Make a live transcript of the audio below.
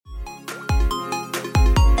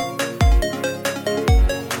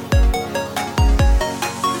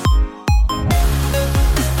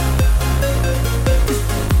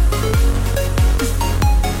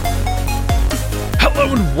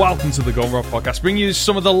welcome to the Golden Rod Podcast, bringing you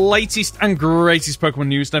some of the latest and greatest Pokemon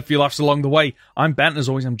news and a few laughs along the way. I'm Ben, and as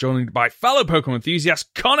always, I'm joined by fellow Pokemon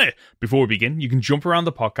enthusiast Connor. Before we begin, you can jump around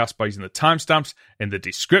the podcast by using the timestamps in the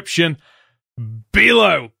description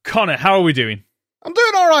below. Connor, how are we doing? I'm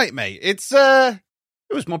doing all right, mate. It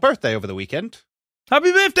was my birthday over the weekend.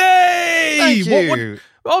 Happy birthday! Thank you.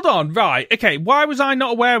 Hold on, right, okay, why was I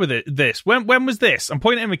not aware with this? When was this? I'm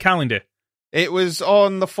pointing at my calendar. It was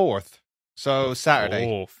on the 4th, so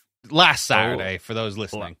Saturday. Last Saturday, for those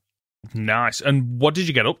listening. Nice. And what did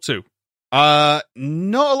you get up to? Not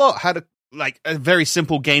a lot. Had a very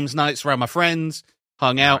simple games nights around my friends,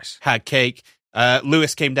 hung out, had cake.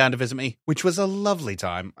 Lewis came down to visit me, which was a lovely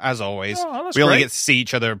time, as always. We only get to see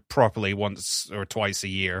each other properly once or twice a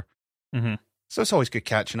year. Mm-hmm. So it's always good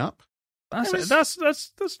catching up. That's nice.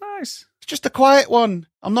 It's just a quiet one.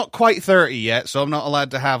 I'm not quite 30 yet, so I'm not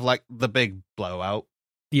allowed to have like the big blowout.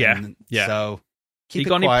 Yeah. So you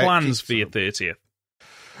got any plans for your 30th?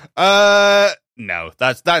 No,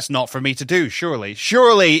 that's not for me to do. Surely,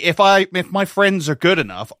 if my friends are good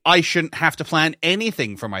enough, I shouldn't have to plan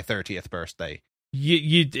anything for my 30th birthday.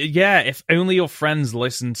 Yeah. If only your friends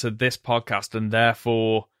listened to this podcast and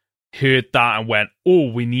therefore heard that and went,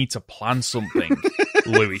 "Oh, we need to plan something."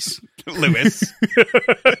 Lewis,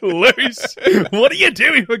 what are you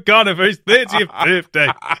doing for Connor for his 30th birthday?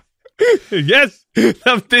 Yes,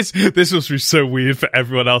 this must be so weird for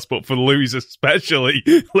everyone else, but for Louis especially,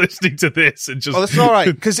 listening to this and just. Oh, that's all right.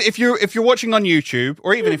 Because if you're watching on YouTube,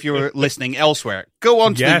 or even if you're listening elsewhere, go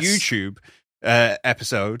on to the YouTube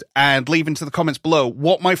episode and leave into the comments below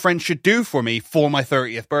what my friends should do for me for my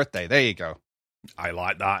 30th birthday. There you go. I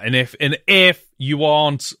like that. And if you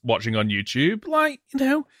aren't watching on YouTube,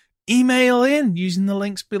 email in using the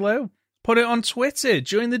links below. Put it on Twitter,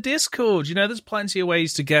 join the Discord. There's plenty of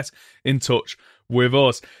ways to get in touch with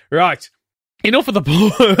us. Right, enough of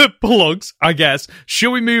the plugs, I guess.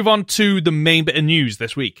 Shall we move on to the main bit of news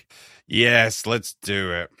this week? Yes, let's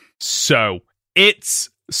do it. So,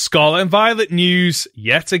 it's Scarlet and Violet news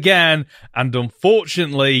yet again, and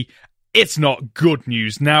unfortunately, it's not good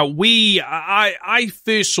news. Now, I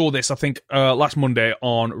first saw this, I think, last Monday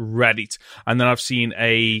on Reddit, and then I've seen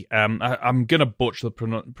I'm going to butcher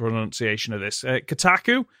the pronunciation of this,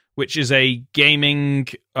 Kotaku, which is a gaming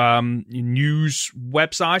news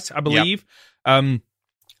website, I believe. There's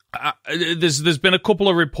been a couple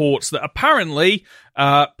of reports that apparently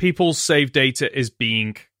people's save data is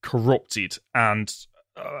being corrupted, and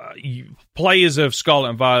players of Scarlet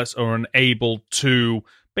and Violet are unable to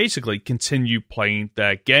basically continue playing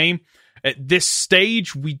their game. At this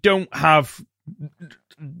stage, we don't have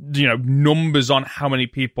numbers on how many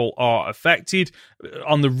people are affected.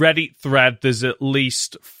 On the Reddit thread, there's at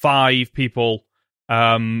least 5 people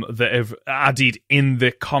that have added in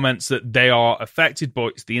the comments that they are affected,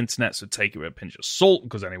 but it's the internet, so take it with a pinch of salt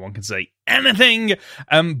because anyone can say anything.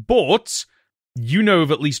 But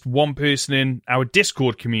of at least one person in our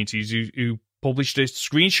Discord communities who published a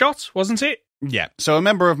screenshot, wasn't it? Yeah, so a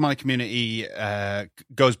member of my community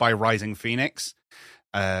goes by Rising Phoenix.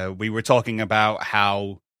 We were talking about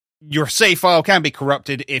how your save file can be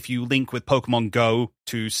corrupted if you link with Pokemon Go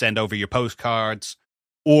to send over your postcards,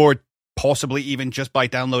 or possibly even just by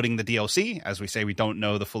downloading the DLC. As we say, we don't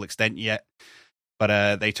know the full extent yet.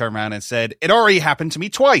 But they turned around and said, it already happened to me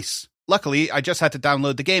twice. Luckily, I just had to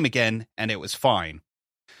download the game again, and it was fine.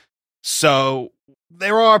 So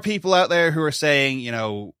there are people out there who are saying,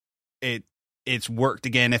 it's worked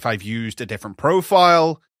again if I've used a different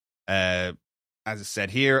profile. As I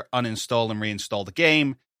said here, uninstall and reinstall the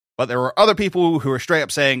game. But there are other people who are straight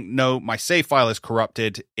up saying, no, my save file is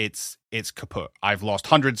corrupted. It's kaput. I've lost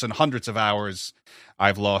hundreds and hundreds of hours.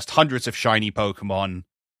 I've lost hundreds of shiny Pokemon.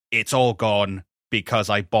 It's all gone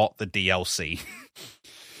because I bought the DLC.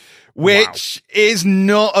 Which is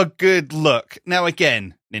not a good look. Now,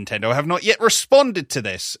 again, Nintendo have not yet responded to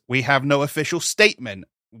this. We have no official statement.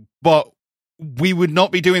 But we would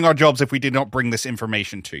not be doing our jobs if we did not bring this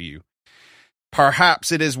information to you.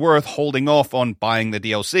 Perhaps it is worth holding off on buying the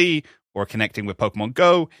DLC or connecting with Pokemon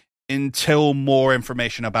Go until more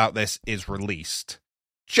information about this is released,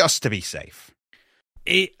 just to be safe.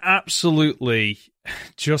 It absolutely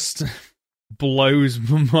just blows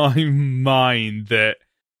my mind that,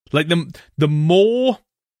 the more,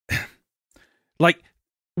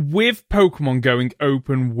 with Pokemon going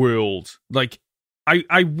open world,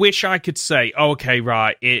 I wish I could say, okay,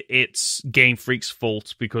 right, it's Game Freak's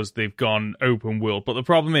fault because they've gone open world. But the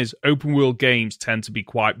problem is, open world games tend to be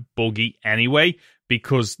quite buggy anyway,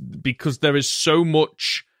 because there is so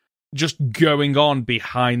much just going on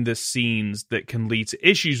behind the scenes that can lead to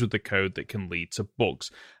issues with the code, that can lead to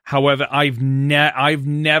bugs. However, I've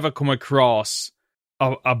never come across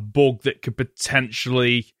a bug that could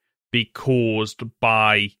potentially be caused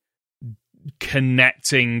by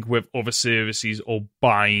connecting with other services or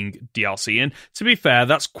buying DLC. And to be fair,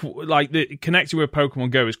 that's connecting with Pokemon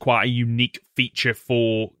Go is quite a unique feature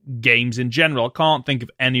for games in general. I can't think of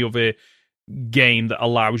any other game that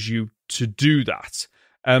allows you to do that.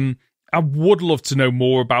 I would love to know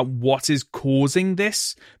more about what is causing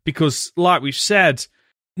this, because like we've said,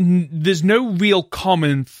 there's no real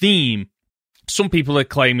common theme. Some people are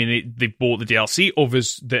claiming they bought the DLC,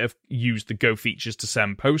 others that have used the Go features to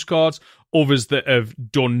send postcards, others that have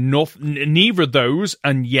done neither of those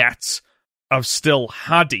and yet have still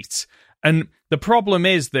had it. And the problem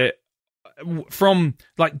is that from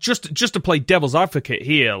just to play devil's advocate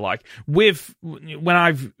here, when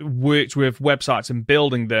I've worked with websites and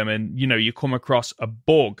building them, and you come across a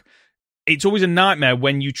bug, it's always a nightmare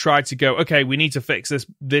when you try to go, okay, we need to fix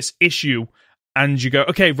this issue. And you go,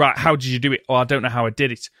 okay, right, how did you do it? Oh, I don't know how I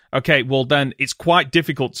did it. Okay, well then it's quite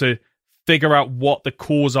difficult to figure out what the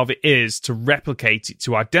cause of it is, to replicate it,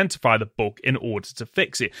 to identify the bug in order to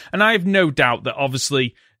fix it. And I have no doubt that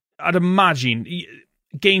obviously, I'd imagine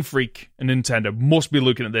Game Freak and Nintendo must be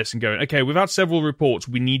looking at this and going, okay, we've had several reports,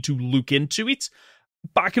 we need to look into it.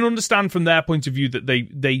 But I can understand from their point of view that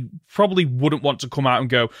they probably wouldn't want to come out and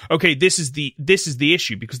go, okay, this is the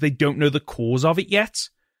issue, because they don't know the cause of it yet.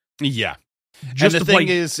 Yeah. And the thing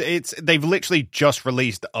is, they've literally just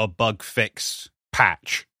released a bug fix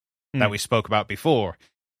patch that we spoke about before,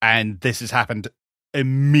 and this has happened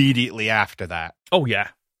immediately after that. Oh, yeah.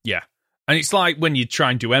 Yeah. And it's like when you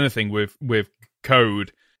try and do anything with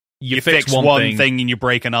code, you fix one thing and you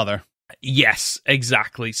break another. Yes,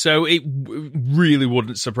 exactly. So it really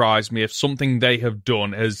wouldn't surprise me if something they have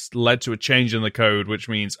done has led to a change in the code, which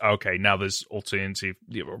means, okay, now there's alternative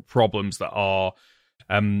problems that are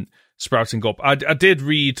sprouting up. I did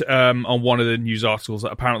read on one of the news articles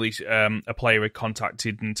that apparently a player had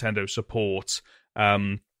contacted Nintendo support,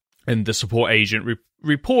 and the support agent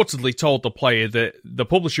reportedly told the player that the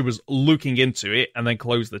publisher was looking into it and then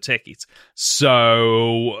closed the ticket.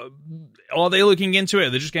 So, are they looking into it? Are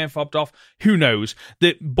they just getting fobbed off? Who knows?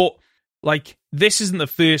 But this isn't the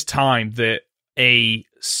first time that a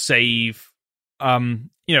save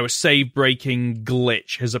a save-breaking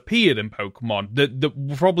glitch has appeared in Pokemon. The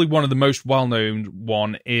probably one of the most well-known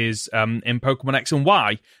one is in Pokemon X and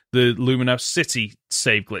Y, the Luminos City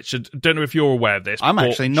save glitch. I don't know if you're aware of this. I'm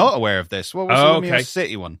actually not aware of this. What was the Luminos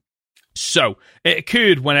City one? So, it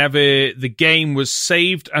occurred whenever the game was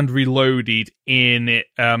saved and reloaded in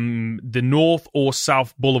the north or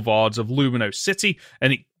south boulevards of Luminos City,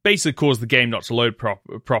 and it basically caused the game not to load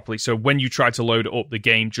properly. So when you try to load it up, the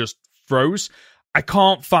game just froze. I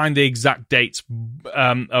can't find the exact dates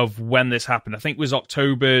of when this happened. I think it was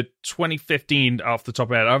October 2015 off the top of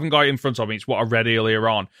my head. I haven't got it in front of me. It's what I read earlier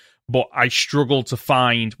on. But I struggled to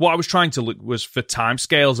find... What I was trying to look was for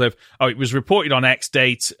timescales of... Oh, it was reported on X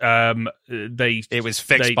date. It was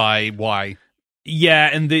fixed by Y. Yeah,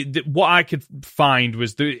 and what I could find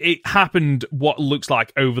was it happened what looks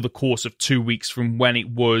like over the course of 2 weeks from when it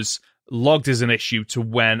was logged as an issue to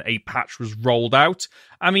when a patch was rolled out.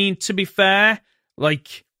 I mean, to be fair...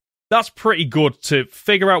 that's pretty good to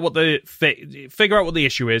figure out what the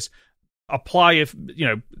issue is,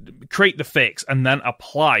 create the fix, and then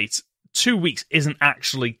apply it. 2 weeks isn't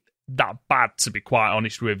actually that bad, to be quite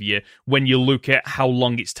honest with you, when you look at how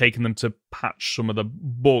long it's taken them to patch some of the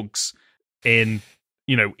bugs in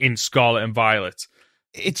Scarlet and Violet.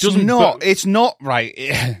 It's not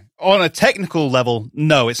right. On a technical level,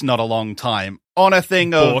 no, it's not a long time. On a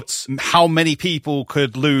thing of how many people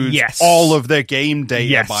could lose all of their game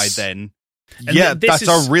data by then. And that's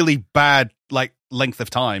a really bad length of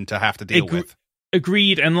time to have to deal with.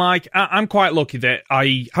 Agreed, and I'm quite lucky that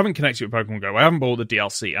I haven't connected with Pokemon Go. I haven't bought the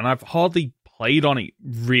DLC, and I've hardly played on it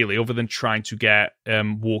really, other than trying to get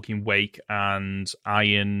Walking Wake and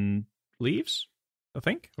Iron Leaves, I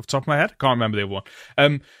think, off the top of my head. I can't remember the other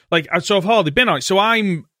one. So I've hardly been on it. So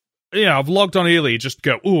I'm, I've logged on earlier, just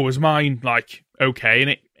go, oh, is mine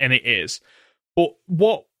okay? And it is. But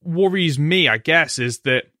what worries me, I guess, is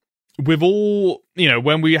that with all,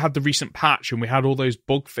 when we had the recent patch and we had all those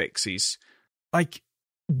bug fixes,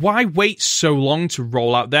 why wait so long to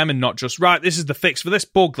roll out them and not just, right, this is the fix for this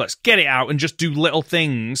bug, let's get it out and just do little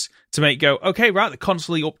things to make it go, okay, right, they're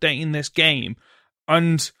constantly updating this game.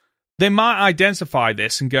 And they might identify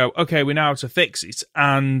this and go, okay, we know how to fix it.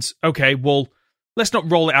 And, okay, well, let's not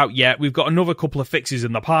roll it out yet. We've got another couple of fixes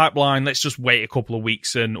in the pipeline. Let's just wait a couple of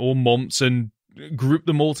weeks or months and group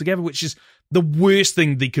them all together, which is the worst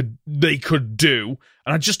thing they could do.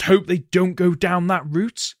 And I just hope they don't go down that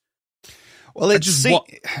route. Well,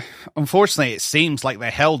 unfortunately, it seems like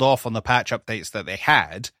they held off on the patch updates that they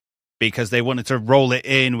had because they wanted to roll it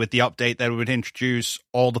in with the update that would introduce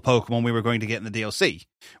all the Pokemon we were going to get in the DLC,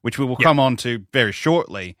 which we will come on to very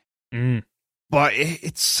shortly. But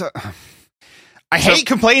it's... I hate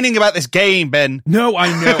complaining about this game, Ben. No, I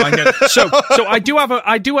know. So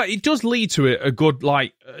it does lead to a good,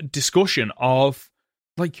 discussion of,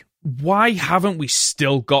 why haven't we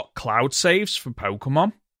still got cloud saves for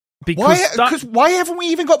Pokemon? Because why haven't we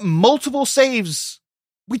even got multiple saves?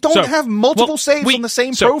 We don't have multiple saves on the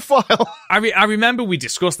same profile. I remember we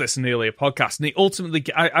discussed this in the earlier podcast, and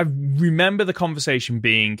I remember the conversation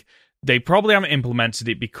being, they probably haven't implemented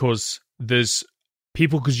it because there's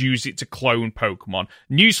people could use it to clone Pokemon.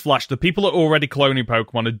 Newsflash, the people that are already cloning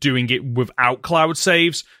Pokemon are doing it without cloud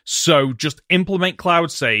saves, so just implement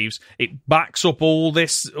cloud saves. It backs up all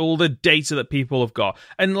the data that people have got.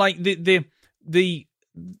 And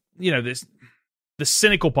the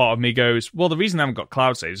cynical part of me goes, well, the reason they haven't got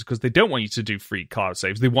cloud saves is because they don't want you to do free cloud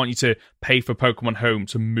saves. They want you to pay for Pokemon Home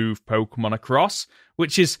to move Pokemon across,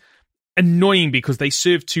 which is annoying because they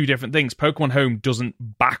serve two different things. Pokemon Home doesn't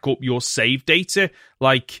back up your save data.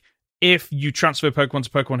 If you transfer Pokemon to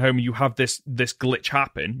Pokemon Home and you have this glitch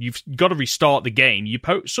happen, you've got to restart the game.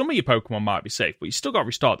 Some of your Pokemon might be safe, but you still got to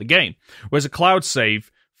restart the game. Whereas a cloud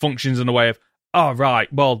save functions in a way of,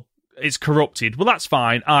 it's corrupted. Well, that's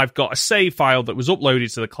fine. I've got a save file that was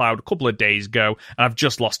uploaded to the cloud a couple of days ago, and I've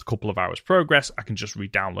just lost a couple of hours progress. I can just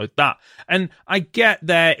re-download that. And I get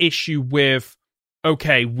their issue with,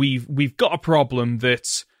 okay, we've got a problem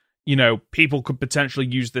that, people could potentially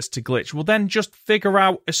use this to glitch. Well, then just figure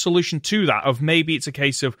out a solution to that of maybe it's a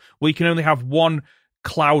case of, you can only have one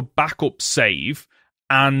cloud backup save,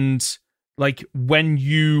 and when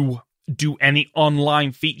you do any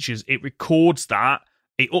online features, it records that,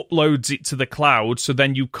 it uploads it to the cloud, so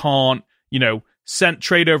then you can't,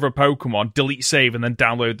 trade over a Pokemon, delete save, and then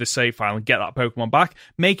download the save file and get that Pokemon back.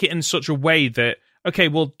 Make it in such a way that, okay,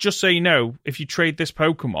 well, just so you know, if you trade this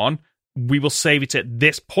Pokemon, we will save it at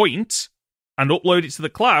this point and upload it to the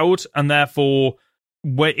cloud, and therefore,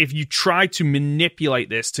 if you try to manipulate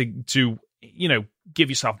this to give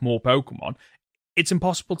yourself more Pokemon, it's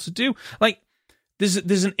impossible to do.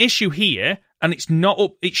 There's an issue here, and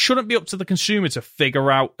it shouldn't be up to the consumer to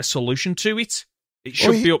figure out a solution to it. It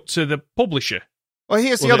should be up to the publisher. Well,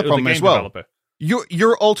 here's the other problem as well. Developer.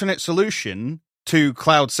 Your alternate solution to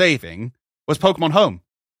cloud saving was Pokemon Home.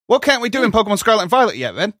 What can't we do in Pokemon Scarlet and Violet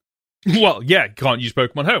yet, then? Well, yeah, can't use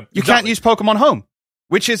Pokemon Home. You can't use Pokemon Home.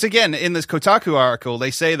 Which is, again, in this Kotaku article, they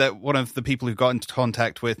say that one of the people who got into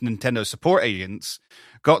contact with Nintendo support agents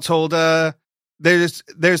got told there's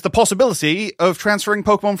the possibility of transferring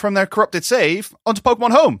Pokemon from their corrupted save onto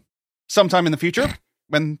Pokemon Home sometime in the future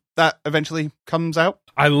when that eventually comes out.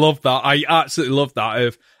 I love that. I absolutely love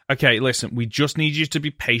that. Okay, listen, we just need you to be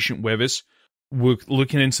patient with us. We're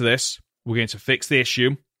looking into this. We're going to fix the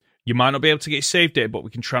issue. You might not be able to get your save data, but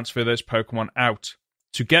we can transfer those Pokemon out.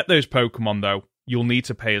 To get those Pokemon, though, you'll need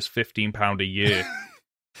to pay us £15 a year.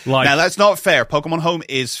 Now, that's not fair. Pokemon Home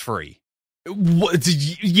is free.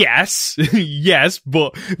 Yes,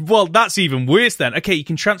 but, that's even worse then. Okay, you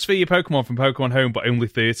can transfer your Pokemon from Pokemon Home, but only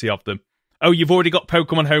 30 of them. Oh, you've already got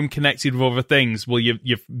Pokemon Home connected with other things. Well,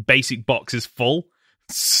 your basic box is full.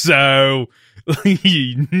 So,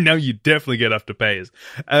 you definitely gonna have to pay us.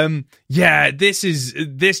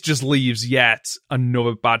 This just leaves yet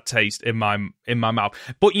another bad taste in my mouth.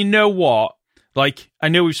 But you know what? I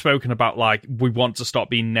know we've spoken about, we want to stop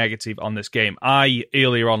being negative on this game. I,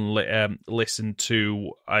 earlier on, listened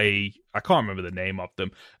to I can't remember the name of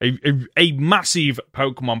them, a massive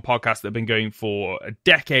Pokemon podcast that have been going for a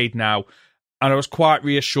decade now, and I was quite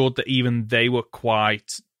reassured that even they were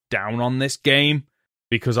quite down on this game,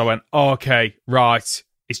 because I went, okay, right,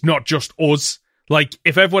 it's not just us.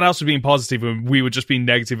 If everyone else was being positive and we were just being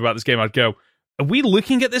negative about this game, I'd go, are we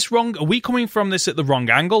looking at this wrong? Are we coming from this at the wrong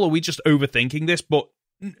angle? Are we just overthinking this? But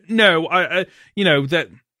no, that,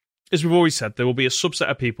 as we've always said, there will be a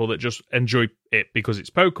subset of people that just enjoy it because it's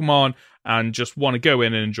Pokemon and just want to go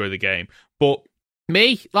in and enjoy the game. But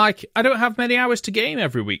me, I don't have many hours to game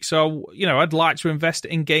every week. So, I'd like to invest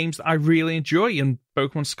in games that I really enjoy. And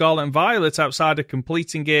Pokemon Scarlet and Violet, outside of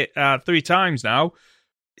completing it 3 times now,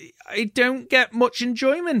 I don't get much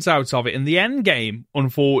enjoyment out of it in the end game,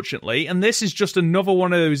 unfortunately. And this is just another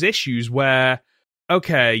one of those issues where,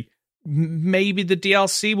 okay, maybe the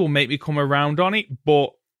DLC will make me come around on it,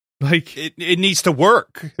 but Like it needs to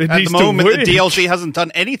work. At the moment, the DLC hasn't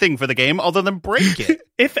done anything for the game other than break it.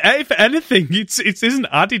 If anything, it isn't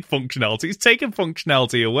added functionality; it's taken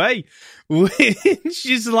functionality away. Which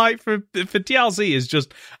is like for DLC is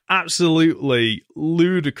just absolutely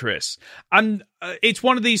ludicrous. And it's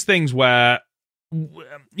one of these things where,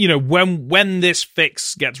 you know, when this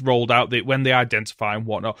fix gets rolled out, when they identify and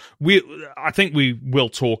whatnot, I think we will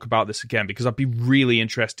talk about this again, because I'd be really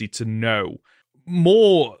interested to know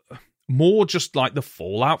more just like the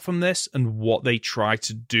fallout from this and what they try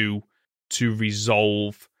to do to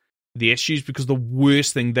resolve the issues, because the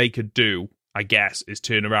worst thing they could do, I guess, is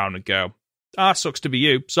turn around and go, sucks to be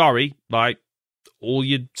you, sorry, like all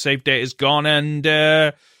your save data is gone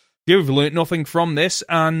and you've learnt nothing from this,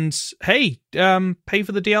 and hey, pay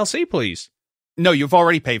for the DLC, please. No, you've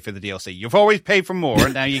already paid for the DLC. You've always paid for more.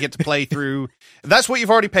 Now you get to play through. That's what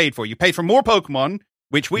you've already paid for. You paid for more Pokemon,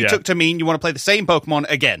 which we took to mean you want to play the same Pokemon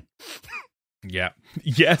again. Yeah.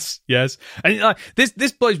 Yes. And like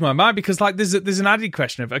this blows my mind, because like there's an added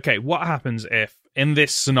question of, okay, what happens if in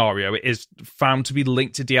this scenario it is found to be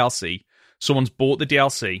linked to DLC, someone's bought the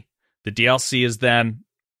DLC has then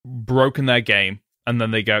broken their game, and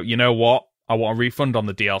then they go, you know what, I want a refund on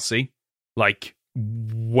the DLC. Like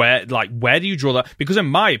where do you draw that? Because in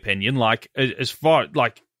my opinion, like as far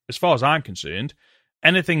as I'm concerned,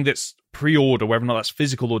 anything that's pre-order, whether or not that's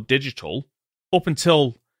physical or digital, up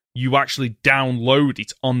until you actually download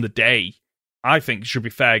it on the day, I think it should be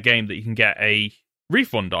fair game that you can get a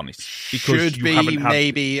refund on it. Because should be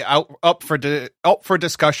maybe up for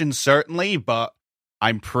discussion, certainly, but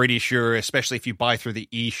I'm pretty sure, especially if you buy through the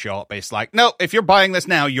eShop, it's like, no, if you're buying this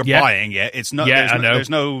now, you're buying it. It's not. There's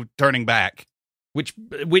no turning back.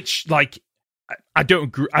 Which like, I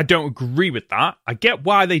don't agree with that. I get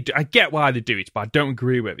why they do it, but I don't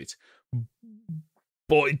agree with it.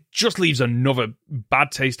 But it just leaves another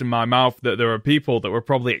bad taste in my mouth that there are people that were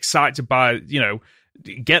probably excited to buy, you know,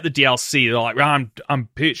 get the DLC. They're like, I'm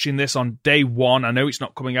purchasing this on day one. I know it's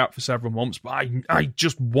not coming out for several months, but I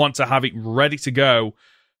just want to have it ready to go.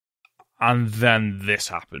 And then this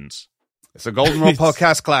happens. It's a Golden Rule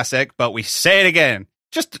podcast classic, but we say it again.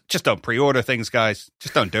 Just don't pre-order things, guys.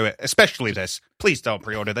 Just don't do it. Especially this. Please don't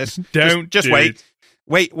pre-order this. Just wait.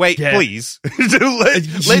 Wait, please.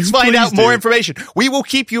 Let's find out more information. We will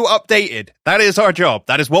keep you updated. That is our job.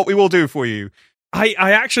 That is what we will do for you. I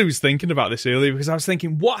actually was thinking about this earlier, because I was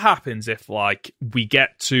thinking, what happens if, like, we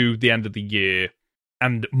get to the end of the year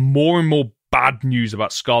and more bad news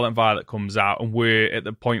about Scarlet and Violet comes out, and we're at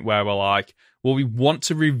the point where we're like, well, we want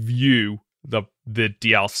to review the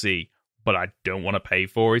DLC, but I don't want to pay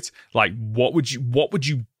for it. Like, what would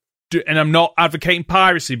you do? And I'm not advocating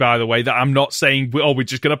piracy, by the way, that I'm not saying, we're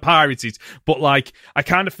just going to pirate it. But, like, I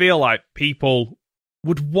kind of feel like people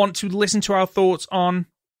would want to listen to our thoughts on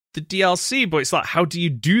the DLC, but it's like, how do you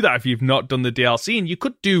do that if you've not done the DLC? And you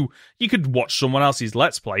could watch someone else's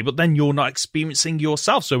Let's Play, but then you're not experiencing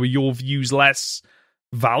yourself, so are your views less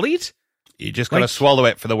valid? You just gotta swallow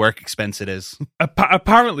it for the work expense it is.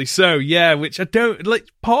 Apparently so, yeah, which I don't, like,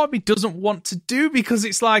 part of me doesn't want to do, because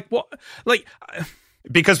it's like, what, like...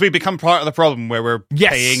 Because we become part of the problem where we're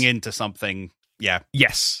paying into something,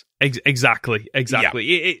 Yes, exactly.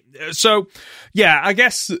 Yeah. So, yeah, I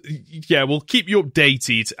guess, we'll keep you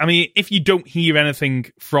updated. I mean, if you don't hear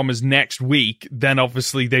anything from us next week, then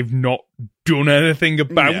obviously they've not done anything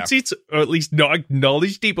about it, or at least not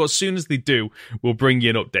acknowledged it, but as soon as they do, we'll bring you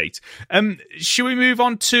an update. Should we move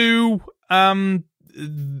on to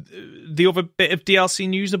the other bit of DLC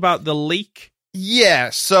news about the leak?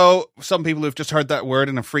 Yeah, so some people who've just heard that word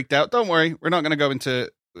and have freaked out, don't worry, we're not going to go into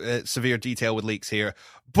severe detail with leaks here,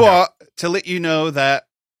 but to let you know that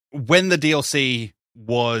when the DLC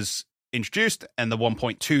was introduced and the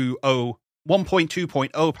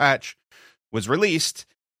 1.2.0 patch was released,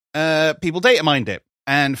 people data mined it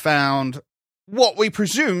and found what we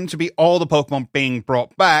presume to be all the Pokemon being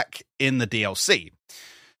brought back in the DLC.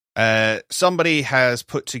 Somebody has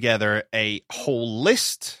put together a whole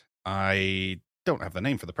list. I don't have the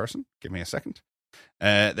name for the person. Give me a second.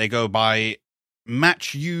 They go by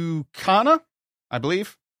Matchukana, I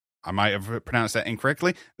believe. I might have pronounced that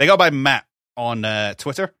incorrectly. They go by Matt on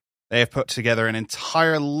Twitter. They have put together an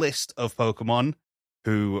entire list of Pokemon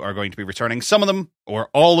who are going to be returning. Some of them,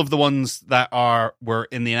 or all of the ones that were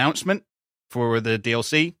in the announcement for the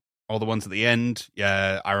DLC. All the ones at the end.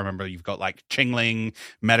 Yeah, I remember you've got like Chingling,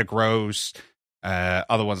 Metagross,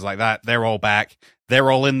 other ones like that. They're all back.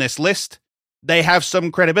 They're all in this list. They have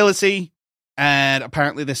some credibility, and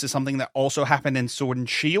apparently this is something that also happened in Sword and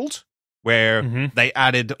Shield, where they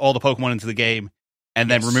added all the Pokemon into the game and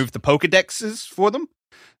then removed the Pokedexes for them.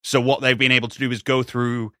 So what they've been able to do is go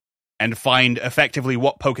through and find effectively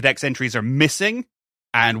what Pokedex entries are missing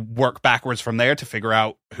and work backwards from there to figure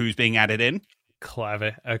out who's being added in.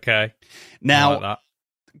 Clever. Okay. Now, a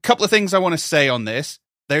couple of things I want to say on this.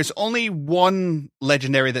 There's only one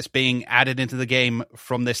legendary that's being added into the game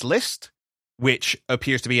from this list, which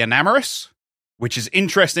appears to be Enamorus, which is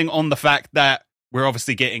interesting on the fact that we're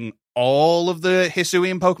obviously getting all of the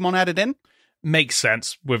Hisuian Pokemon added in. Makes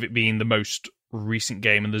sense with it being the most recent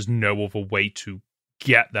game and there's no other way to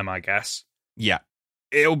get them, I guess. Yeah.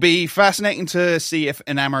 It'll be fascinating to see if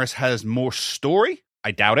Enamorus has more story.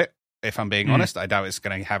 I doubt it, if I'm being honest. I doubt it's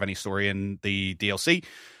going to have any story in the DLC.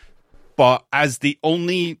 But as the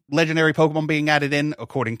only legendary Pokemon being added in,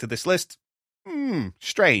 according to this list,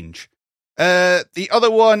 strange. The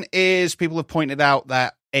other one is people have pointed out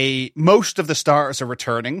that most of the starters are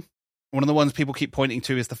returning. One of the ones people keep pointing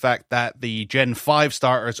to is the fact that the Gen 5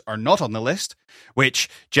 starters are not on the list, which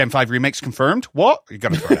Gen 5 remakes confirmed. What? You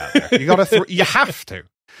got to throw it out there. You have to.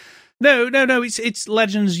 No. It's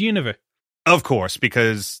Legends Unova. Of course,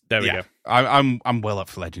 because there we go. I'm well up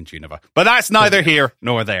for Legends Unova, but that's neither here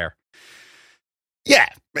nor there. Yeah,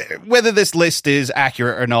 whether this list is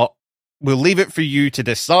accurate or not, we'll leave it for you to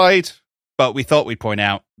decide, but we thought we'd point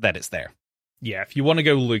out that it's there. Yeah, if you want to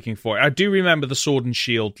go looking for it. I do remember the Sword and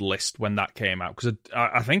Shield list when that came out, because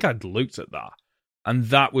I think I'd looked at that, and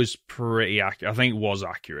that was pretty accurate. I think it was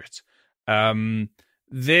accurate.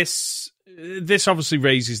 This obviously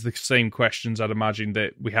raises the same questions I'd imagine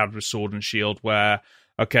that we had with Sword and Shield, where,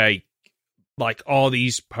 okay, like, are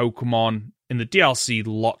these Pokemon in the DLC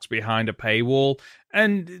locked behind a paywall?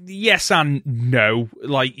 And yes and no.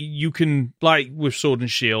 Like, you can, like with Sword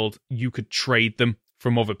and Shield, you could trade them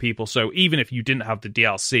from other people. So even if you didn't have the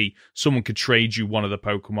DLC, someone could trade you one of the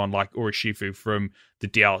Pokemon like Urshifu from the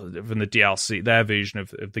DLC, their version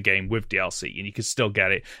of the game with DLC, and you could still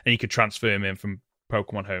get it, and you could transfer them in from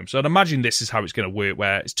Pokemon Home. So I'd imagine this is how it's going to work,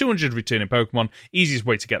 where it's 200 returning Pokemon. Easiest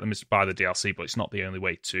way to get them is to buy the DLC, but it's not the only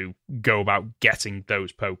way to go about getting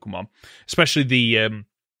those Pokemon. Especially the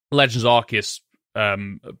Legends Arceus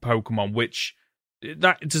Pokemon, which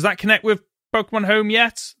does that connect with Pokemon Home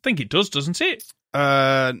yet? I think it does, doesn't it?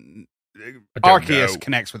 Arceus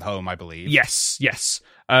connects with Home, I believe. Yes.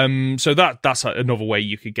 So that's another way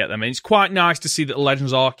you could get them. And it's quite nice to see that the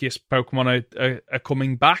Legends Arceus Pokemon are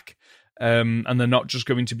coming back. And they're not just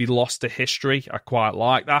going to be lost to history. I quite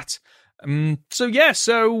like that.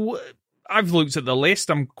 So I've looked at the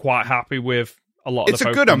list. I'm quite happy with a lot of the Pokemon.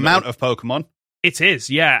 It's a good amount of Pokemon. It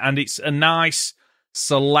is, yeah. And it's a nice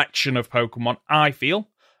selection of Pokemon, I feel.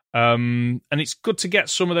 And it's good to get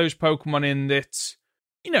some of those Pokemon in that,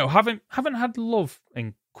 haven't had love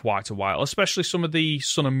in quite a while, especially some of the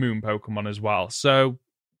Sun and Moon Pokemon as well. So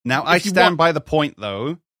now I stand by the point,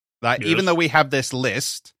 though, that even though we have this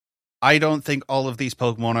list, I don't think all of these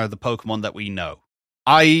Pokemon are the Pokemon that we know.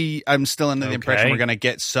 I am still under the impression we're going to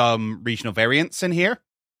get some regional variants in here.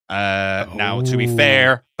 Now, to be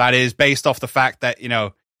fair, that is based off the fact that,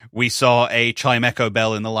 we saw a Chimecho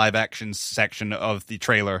Bell in the live action section of the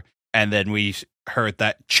trailer, and then we heard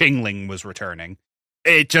that Chingling was returning.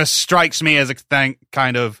 It just strikes me as a thing,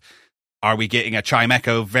 kind of, are we getting a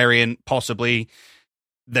Chimecho variant? Possibly.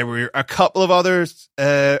 There were a couple of others,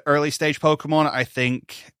 early stage Pokemon. I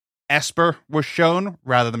think Esper was shown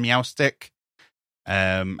rather than Meowstic.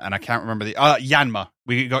 And I can't remember Yanma.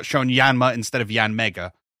 We got shown Yanma instead of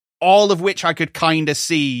Yanmega. All of which I could kind of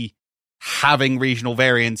see having regional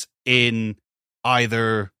variants in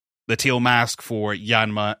either the Teal Mask for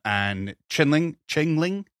Yanma and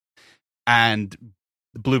Chingling, and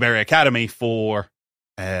the Blueberry Academy for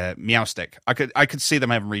Meowstic. I could see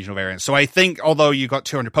them having regional variants. So I think, although you got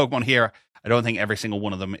 200 Pokemon here, I don't think every single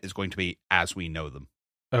one of them is going to be as we know them.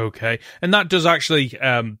 Okay, and that does actually,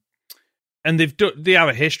 and they have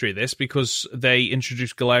a history of this because they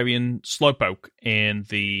introduced Galarian Slowpoke in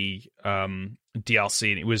the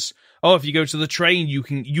DLC, and it was, if you go to the train, you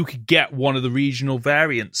could get one of the regional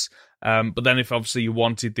variants. But then if obviously you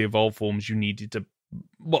wanted the evolved forms, you needed to.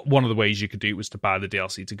 One of the ways you could do it was to buy the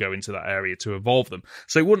DLC to go into that area to evolve them.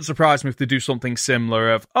 So it wouldn't surprise me if they do something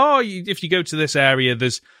similar of, if you go to this area,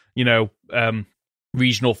 there's,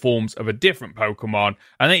 regional forms of a different Pokemon.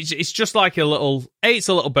 And it's just like it's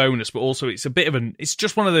a little bonus, but also it's a bit of it's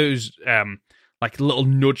just one of those, like little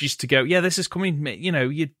nudges to go, this is coming,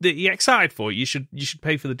 you're excited for it. You should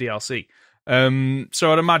pay for the DLC.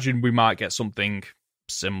 So I'd imagine we might get something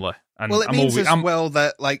similar. And well, it means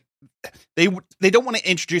that, like, they don't want to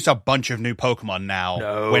introduce a bunch of new Pokemon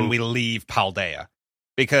now when we leave Paldea,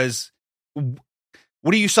 because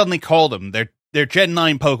what do you suddenly call them? They're Gen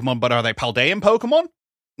 9 Pokemon, but are they Paldean Pokemon?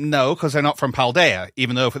 No, because they're not from Paldea,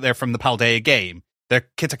 even though they're from the Paldea game. They're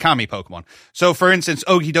Kitakami Pokemon. So, for instance,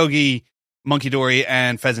 Okidogi, Munkidori,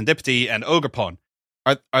 and Fezandipiti, and Ogerpon,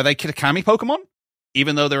 are they Kitakami Pokemon?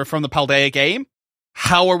 Even though they're from the Paldea game?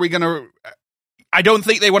 How are we going to... I don't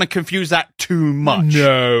think they want to confuse that too much.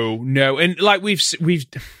 No. And like we've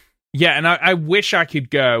yeah, and I wish I could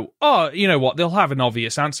go, oh, you know what, they'll have an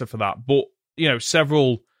obvious answer for that. But, you know,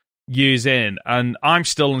 several years in, and I'm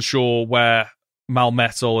still unsure where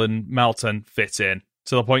Melmetal and Melton fit in,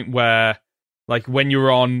 to the point where, like, when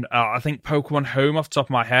you're on, I think Pokemon Home off the top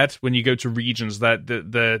of my head, when you go to regions,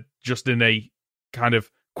 they're just in a kind of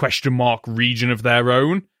question mark region of their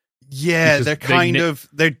own. Yeah, they're kind of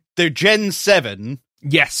they're Gen 7.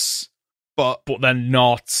 Yes. But they're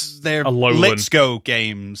not. They're Alolan. Let's Go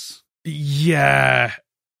games. Yeah.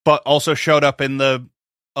 But also showed up in the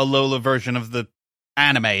Alola version of the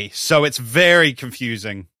anime, so it's very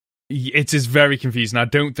confusing. It is very confusing. I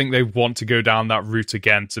don't think they want to go down that route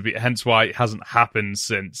again, hence why it hasn't happened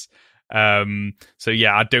since. So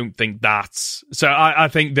yeah, I don't think that's... So I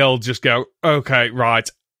think they'll just go, okay, right.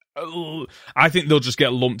 I think they'll just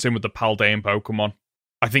get lumped in with the Paldean Pokemon.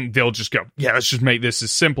 I think they'll just go, yeah, let's just make this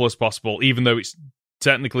as simple as possible, even though it's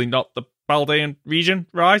technically not the Paldean region,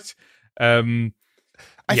 right? I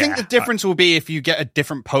think the difference will be if you get a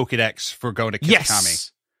different Pokedex for going to Kitakami.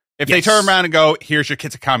 Yes. If they turn around and go, here's your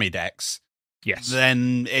Kitakami Dex, yes,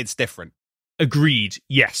 then it's different. Agreed.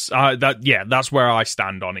 Yes. That's where I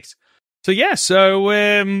stand on it.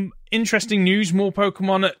 So interesting news, more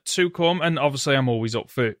Pokemon to come, and obviously I'm always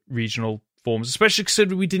up for regional forms, especially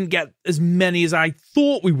considering we didn't get as many as I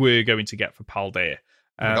thought we were going to get for Paldea.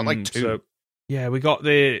 We got like 2. So, yeah, we got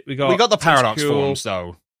the Paradox forms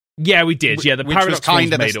though. Yeah, we did. Yeah, the which Paradox was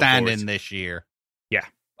kind of forms a stand-in this year. Yeah.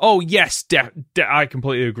 Oh yes, I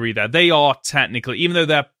completely agree there. They are technically, even though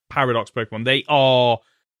they're Paradox Pokemon, they are,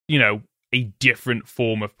 you know, a different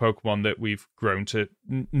form of Pokemon that we've grown to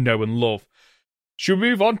know and love. Should we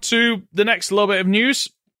move on to the next little bit of news?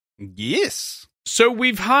 Yes. So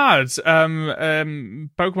we've had Pokemon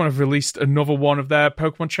have released another one of their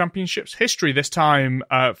Pokemon Championships history, this time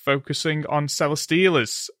focusing on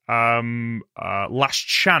Celesteela's Last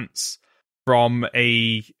Chance from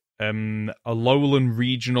a Alolan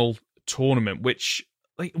regional tournament, which...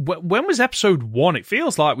 Like, when was episode 1? It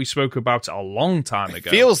feels like we spoke about it a long time ago.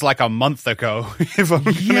 It feels like a month ago, if I'm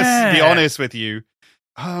going to be honest with you.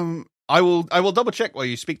 I will double check while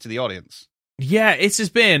you speak to the audience. Yeah, it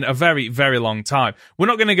has been a very, very long time. We're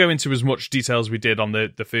not going to go into as much detail as we did on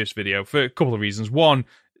the first video for a couple of reasons. One,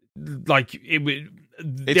 like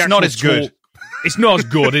it's not as good. It's not as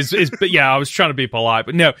good as but yeah, I was trying to be polite,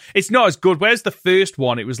 but no, it's not as good. Whereas the first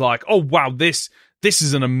one, it was like, oh wow, this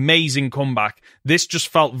is an amazing comeback. This just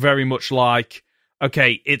felt very much like,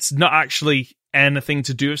 okay, it's not actually anything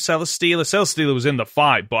to do with Celesteela. Celesteela was in the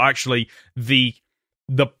fight, but actually the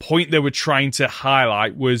point they were trying to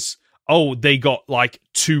highlight was, oh, they got like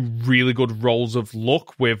 2 really good rolls of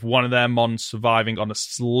luck with one of their mons surviving on a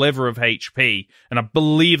sliver of HP, and I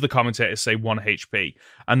believe the commentators say 1 HP,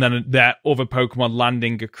 and then their other Pokemon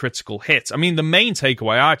landing a critical hit. I mean, the main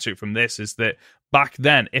takeaway I took from this is that back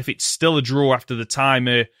then, if it's still a draw after the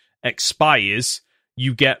timer expires,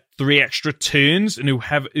 you get 3 extra turns, and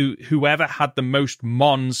whoever had the most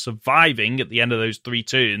mons surviving at the end of those 3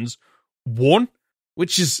 turns won,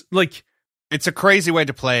 which is like... It's a crazy way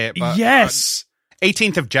to play it, but... Yes!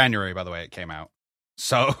 18th of January, by the way, it came out.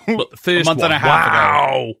 So, but the first a month and a half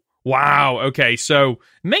ago. Wow, okay, so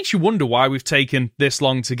it makes you wonder why we've taken this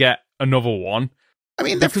long to get another one. I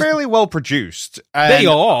mean, they're fairly well produced. They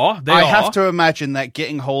are. I have to imagine that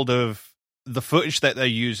getting hold of the footage that they're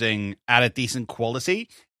using at a decent quality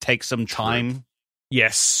takes some time.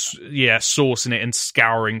 Yes, yeah, sourcing it and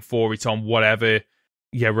scouring for it on whatever...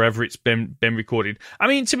 Yeah, wherever it's been recorded. I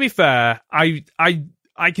mean, to be fair, I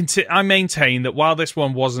maintain that while this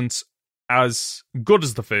one wasn't as good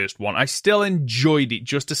as the first one, I still enjoyed it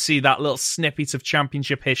just to see that little snippet of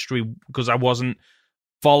championship history because I wasn't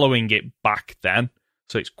following it back then.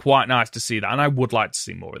 So it's quite nice to see that, and I would like to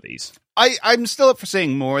see more of these. I'm still up for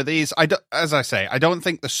seeing more of these. As I say, I don't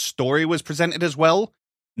think the story was presented as well,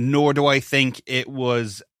 nor do I think it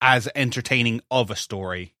was as entertaining of a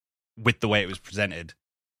story with the way it was presented.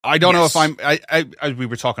 I don't know if as we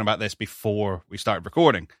were talking about this before we started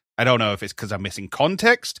recording, I don't know if it's because I'm missing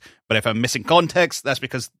context, but if I'm missing context, that's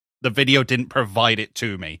because the video didn't provide it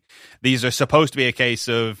to me. These are supposed to be a case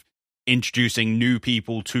of introducing new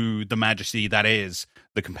people to the majesty that is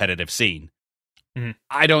the competitive scene. Mm-hmm.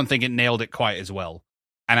 I don't think it nailed it quite as well.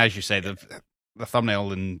 And as you say, the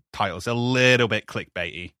thumbnail and title is a little bit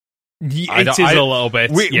clickbaity. It is a little bit.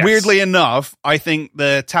 Yes. Weirdly enough, I think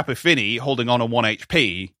the Tapu Fini holding on 1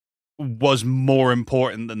 HP was more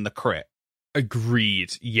important than the crit.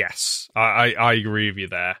 Agreed. Yes, I agree with you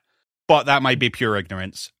there. But that might be pure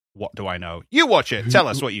ignorance. What do I know? You watch it. Tell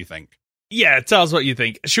us what you think. Yeah, tell us what you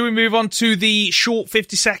think. Should we move on to the short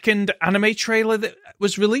 50-second anime trailer that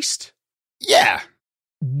was released? Yeah.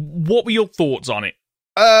 What were your thoughts on it?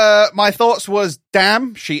 My thoughts was,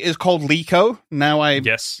 damn, she is called Liko. Now I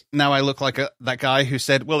look like that guy who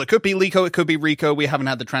said, well, it could be Liko, it could be Rico. We haven't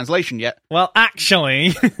had the translation yet. Well,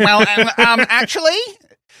 actually, actually,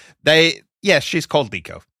 yes, she's called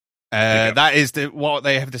Liko. That is what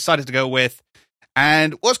they have decided to go with.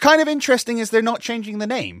 And what's kind of interesting is they're not changing the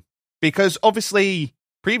name, because obviously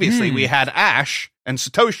previously we had Ash and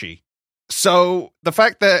Satoshi. So the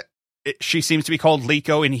fact that she seems to be called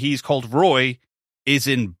Liko and he's called Roy is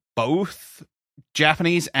in both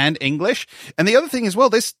Japanese and English. And the other thing as well,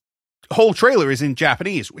 this whole trailer is in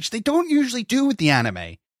Japanese, which they don't usually do with the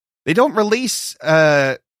anime. They don't release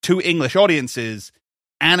to English audiences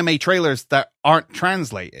anime trailers that aren't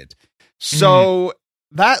translated. So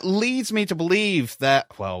that leads me to believe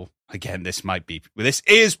that, well, again, this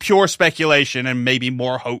is pure speculation and maybe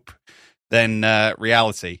more hope than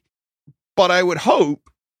reality. But I would hope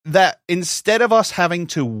that instead of us having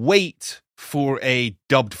to wait for a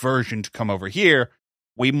dubbed version to come over here,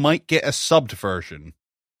 we might get a subbed version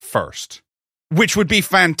first, which would be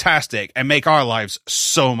fantastic and make our lives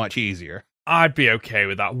so much easier. I'd be okay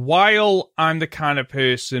with that. While I'm the kind of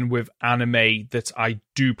person with anime that I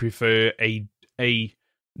do prefer a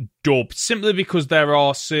dub, simply because there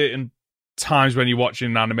are certain times when you're watching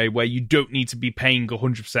an anime where you don't need to be paying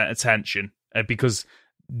 100% attention because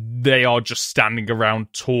they are just standing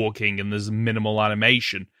around talking and there's minimal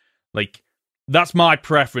animation. Like, that's my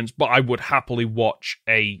preference, but I would happily watch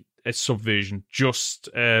a subversion just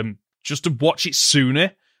to watch it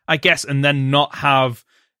sooner, I guess, and then not have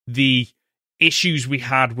the issues we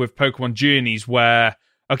had with Pokemon Journeys where,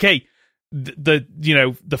 okay,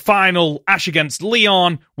 the final Ash against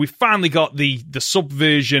Leon, we finally got the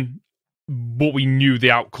subversion, but we knew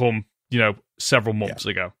the outcome, several months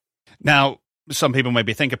ago. Now, some people may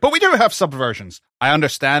be thinking, but we do have subversions. I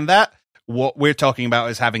understand that. What we're talking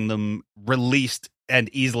about is having them released and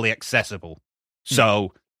easily accessible.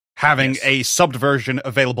 So having a subbed version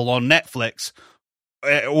available on Netflix,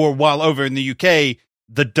 or while over in the UK,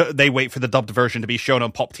 they wait for the dubbed version to be shown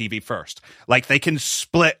on Pop TV first. Like, they can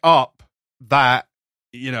split up that,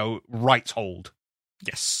 rights hold.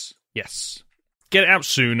 Yes. Get it out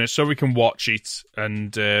sooner so we can watch it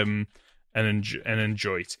and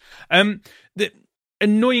enjoy it.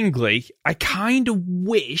 Annoyingly, I kind of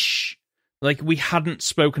wish, we hadn't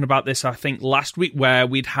spoken about this, I think, last week, where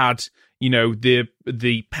we'd had,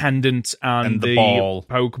 the pendant and the ball.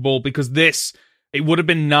 Pokeball, because it would have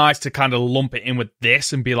been nice to kind of lump it in with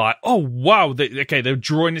this and be like, oh, wow, they're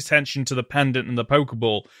drawing attention to the pendant and the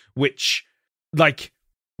Pokeball, which,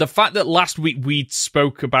 the fact that last week we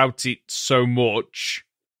spoke about it so much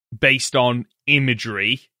based on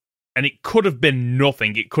imagery, and it could have been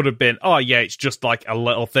nothing. It could have been, oh yeah, it's just like a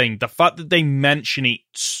little thing. The fact that they mention it,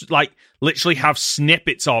 literally have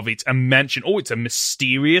snippets of it and mention, oh, it's a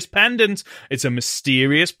mysterious pendant, it's a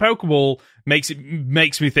mysterious Pokeball, makes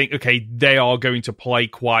me think, okay, they are going to play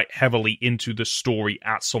quite heavily into the story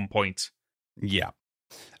at some point. Yeah.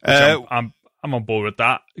 I'm on board with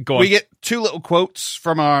that. Go on. We get two little quotes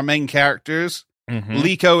from our main characters. Mm-hmm.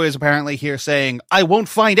 Liko is apparently here saying, I won't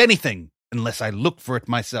find anything unless I look for it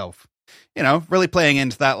myself. Really playing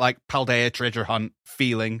into that, Paldea treasure hunt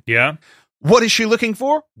feeling. Yeah. What is she looking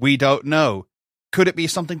for? We don't know. Could it be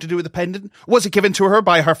something to do with the pendant? Was it given to her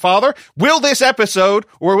by her father? Will this episode,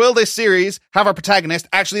 or will this series, have our protagonist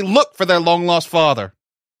actually look for their long-lost father?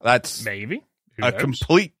 That's maybe a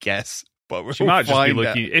complete guess, but she might just be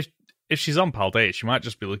looking... If she's on Paldea, she might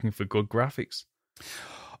just be looking for good graphics.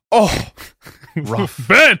 Oh, rough.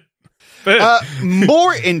 Ben!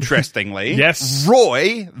 More interestingly, yes.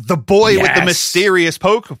 Roy, the boy with the mysterious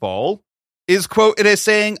Pokeball, is quoted as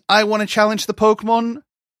saying, I want to challenge the Pokemon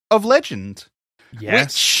of Legend. Yes.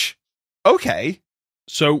 Which, okay.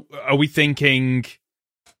 So, are we thinking...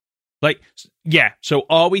 so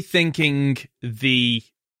are we thinking the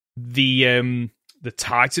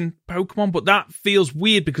Titan Pokemon? But that feels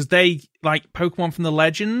weird because they, Pokemon from the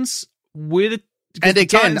Legends, and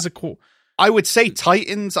again, I would say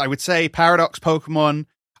Titans, I would say Paradox Pokemon,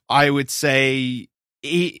 I would say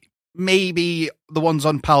maybe the ones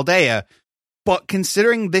on Paldea, but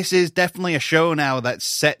considering this is definitely a show now that's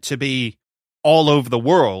set to be all over the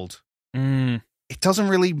world, it doesn't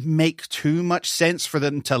really make too much sense for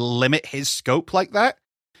them to limit his scope like that,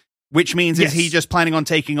 which means is he just planning on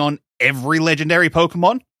taking on every legendary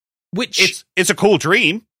Pokemon? Which it's a cool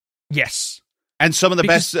dream. Yes. And some of the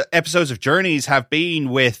best episodes of Journeys have been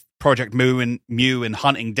with Project Mew and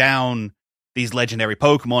hunting down these legendary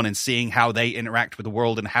Pokemon and seeing how they interact with the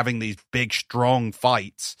world and having these big, strong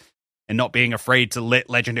fights and not being afraid to let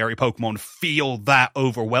legendary Pokemon feel that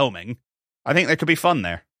overwhelming. I think there could be fun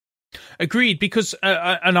there. Agreed, because,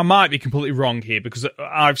 and I might be completely wrong here, because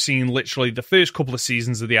I've seen literally the first couple of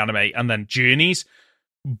seasons of the anime and then Journeys,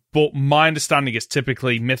 but my understanding is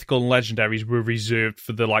typically mythical and legendaries were reserved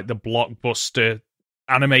for the blockbuster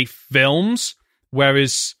anime films,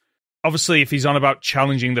 whereas obviously if he's on about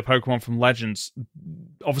challenging the Pokemon from Legends,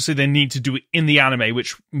 obviously they need to do it in the anime,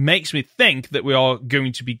 which makes me think that we are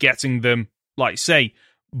going to be getting them, like say,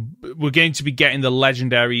 we're going to be getting the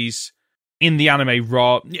legendaries in the anime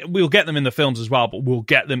we'll get them in the films as well, but we'll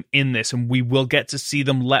get them in this, and we will get to see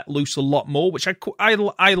them let loose a lot more, which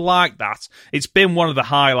I like that. It's been one of the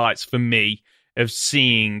highlights for me of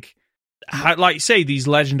seeing, like you say, these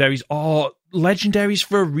legendaries are legendaries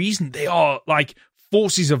for a reason. They are like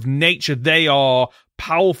forces of nature. They are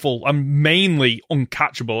powerful and mainly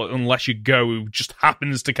uncatchable unless you go who just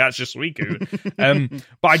happens to catch a Suicune.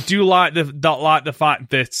 But I do like the fact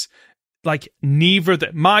that neither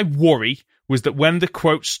that my worry was that when the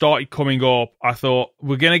quotes started coming up, I thought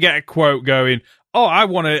we're going to get a quote going, oh, I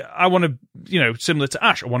want to, similar to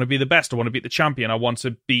Ash, I want to be the best. I want to beat the champion. I want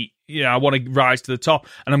to be, I want to rise to the top.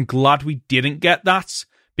 And I'm glad we didn't get that,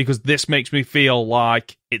 because this makes me feel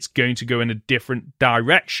like it's going to go in a different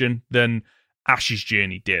direction than Ash's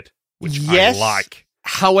journey did, which I like.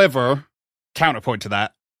 However, counterpoint to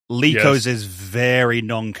that, Lico's is very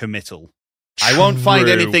non-committal. I won't find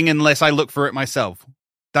anything unless I look for it myself.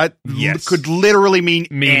 That could literally mean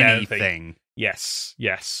anything. Yes.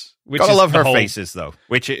 Gotta love her faces, though,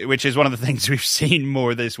 which is one of the things we've seen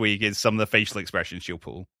more this week, is some of the facial expressions she'll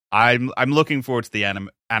pull. I'm looking forward to the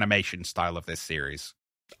animation style of this series.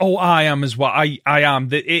 Oh, I am as well. I am.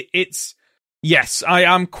 Yes, I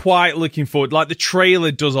am quite looking forward. Like, the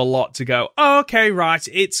trailer does a lot to go, oh, okay, right,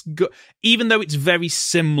 it's good. Even though it's very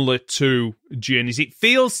similar to Journeys, it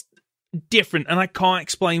feels different, and I can't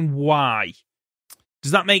explain why.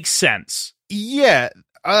 Does that make sense? Yeah.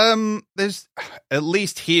 There's, at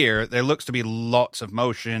least here, there looks to be lots of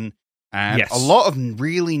motion and a lot of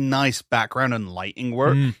really nice background and lighting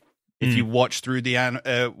work. If you watch through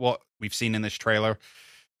the what we've seen in this trailer,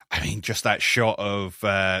 I mean, just that shot of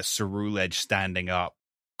Ceruledge standing up.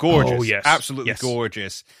 Gorgeous. Oh, yes. Absolutely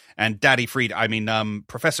gorgeous. And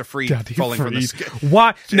Professor Freed falling from the sky.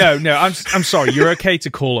 Why? No, I'm sorry. You're okay to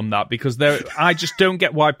call them that, because I just don't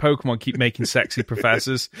get why Pokemon keep making sexy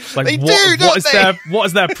professors. Like, what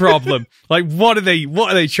is their problem? Like, what are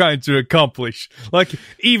they trying to accomplish? Like,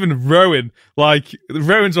 even Rowan,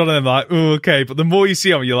 Rowan's one of them, like, oh, okay, but the more you see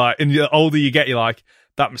him, you're like, and the older you get, you're like,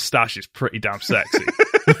 that moustache is pretty damn sexy.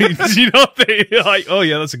 Do you know what I mean? You're like, oh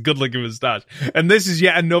yeah, that's a good looking moustache. And this is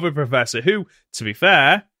yet another professor who, to be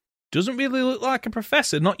fair, doesn't really look like a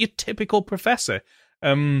professor, not your typical professor.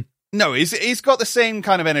 No, he's got the same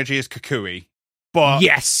kind of energy as Kukui, but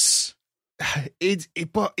yes,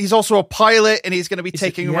 but he's also a pilot, and he's going to be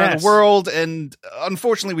taking around the world. And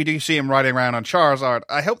unfortunately, we do see him riding around on Charizard.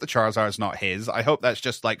 I hope the Charizard's not his. I hope that's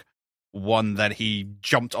just like one that he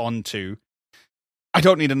jumped onto. I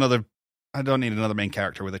don't need another main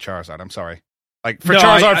character with a Charizard. I'm sorry. Like, for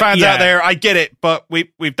Charizard fans out there, I get it, but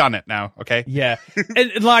we've done it now, okay? Yeah.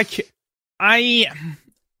 And,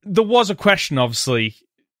 there was a question, obviously,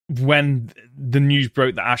 when the news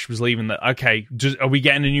broke that Ash was leaving, that, okay, are we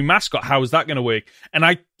getting a new mascot? How is that going to work? And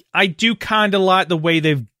I do kind of like the way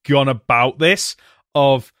they've gone about this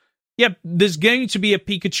of, there's going to be a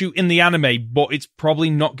Pikachu in the anime, but it's probably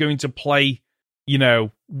not going to play,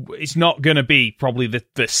 it's not going to be probably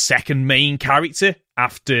the second main character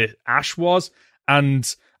after Ash was.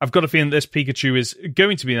 And I've got a feeling this Pikachu is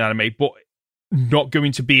going to be an anime, but not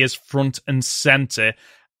going to be as front and center.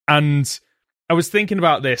 And I was thinking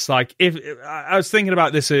about this, a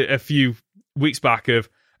few weeks back of,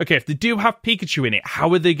 okay, if they do have Pikachu in it,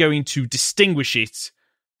 how are they going to distinguish it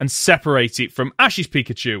and separate it from Ash's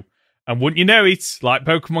Pikachu? And wouldn't you know it, like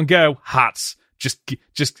Pokemon Go, hats.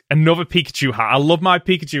 Just another Pikachu hat. I love my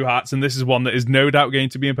Pikachu hats, and this is one that is no doubt going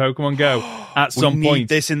to be in Pokemon Go at some point. We need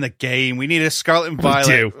this in the game. We need a Scarlet and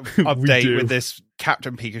Violet update with this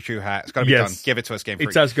Captain Pikachu hat. It's got to be done. Give it to us, Game Freak.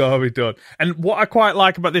 It has got to be done. And what I quite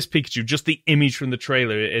like about this Pikachu, just the image from the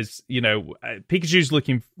trailer, is, Pikachu's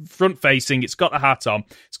looking front-facing. It's got the hat on.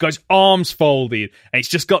 It's got his arms folded, and it's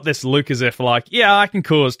just got this look as if, I can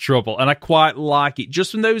cause trouble. And I quite like it.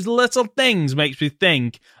 Just from those little things makes me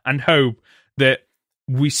think and hope that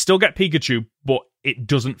we still get Pikachu, but it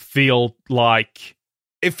doesn't feel like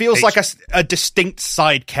It feels like a distinct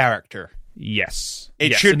side character. Yes.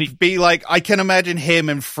 It should be like, I can imagine him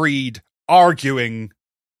and Freed arguing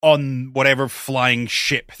on whatever flying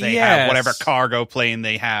ship they have, whatever cargo plane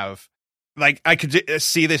they have. Like, I could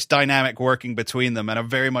see this dynamic working between them, and I'm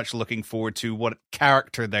very much looking forward to what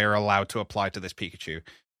character they're allowed to apply to this Pikachu.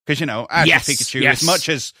 Because, Ash's Pikachu, as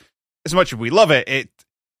much as we love it,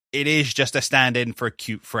 it is just a stand-in for a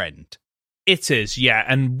cute friend. It is, yeah.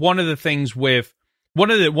 And one of the things one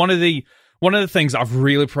of the things I've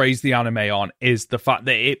really praised the anime on is the fact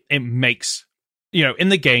that it makes, in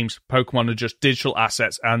the games, Pokemon are just digital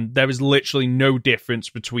assets, and there is literally no difference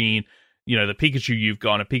between, the Pikachu you've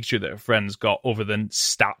got and a Pikachu that a friend's got other than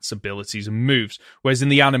stats, abilities, and moves. Whereas in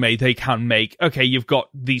the anime, they can make, okay, you've got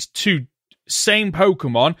these two same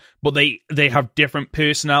Pokemon, but they have different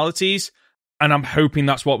personalities, and I'm hoping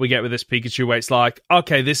that's what we get with this Pikachu, where it's like,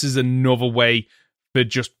 okay, this is another way for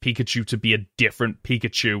just Pikachu to be a different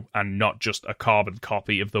Pikachu and not just a carbon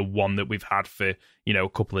copy of the one that we've had for, a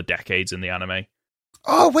couple of decades in the anime.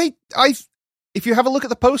 Oh, wait, if you have a look at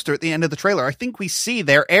the poster at the end of the trailer, I think we see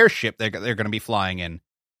their airship they're going to be flying in.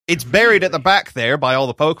 It's buried at the back there by all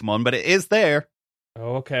the Pokemon, but it is there.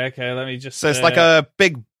 Oh, okay, let me just... So it's like a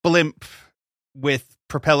big blimp with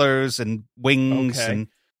propellers and wings and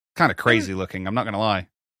kind of crazy looking, I'm not going to lie.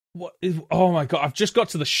 Oh my god, I've just got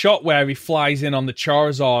to the shot where he flies in on the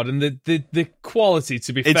Charizard, and the quality,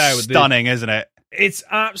 to be fair... It's stunning, isn't it? It's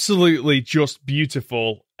absolutely just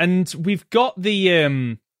beautiful. And we've got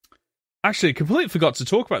the... Actually, completely forgot to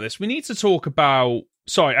talk about this. We need to talk about...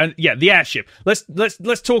 Sorry, the airship. Let's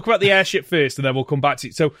talk about the airship first, and then we'll come back to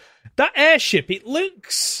it. So, that airship, it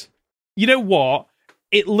looks... You know what?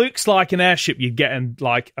 It looks like an airship you'd get in,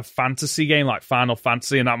 like, a fantasy game, like Final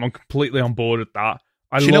Fantasy, and I'm completely on board with that.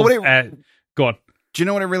 Go on. Do you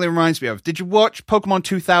know what it really reminds me of? Did you watch Pokemon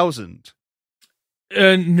 2000?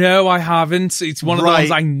 No, I haven't. It's one of the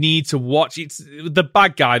ones I need to watch. It's the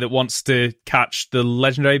bad guy that wants to catch the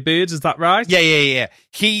legendary birds. Is that right? Yeah.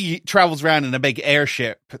 He travels around in a big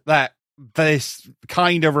airship that this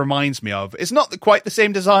kind of reminds me of. It's not quite the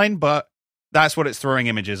same design, but that's what it's throwing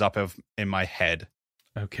images up of in my head.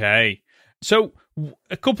 Okay. So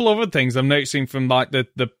a couple of other things I'm noticing from like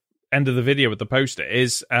the end of the video with the poster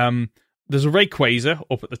is there's a Rayquaza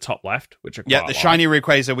up at the top left, which I quite the shiny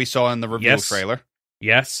Rayquaza we saw in the reveal trailer.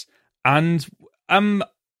 Yes. And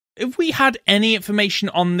if we had any information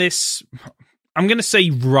on this, I'm going to say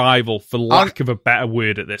rival for lack of a better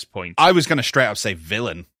word at this point. I was going to straight up say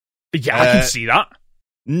villain. Yeah, I can see that.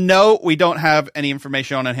 No, we don't have any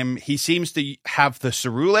information on him. He seems to have the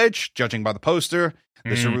Ceruledge, judging by the poster.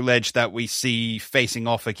 The Ceruledge that we see facing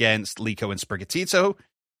off against Liko and Sprigatito.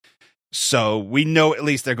 So we know at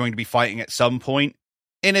least they're going to be fighting at some point.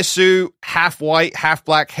 In a suit, half white, half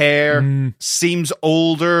black hair, seems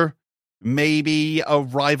older. Maybe a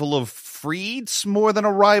rival of Freed's more than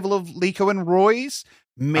a rival of Liko and Roy's.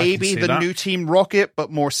 Maybe the new Team Rocket,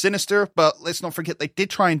 but more sinister. But let's not forget, they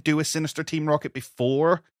did try and do a sinister Team Rocket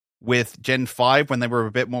before with Gen 5 when they were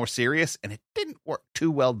a bit more serious, and it didn't work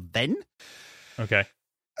too well then. Okay.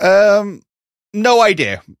 No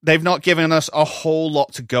idea. They've not given us a whole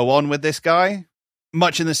lot to go on with this guy.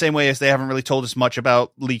 Much in the same way as they haven't really told us much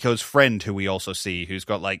about Liko's friend, who we also see, who's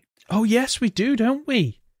got like... Oh, yes, we do, don't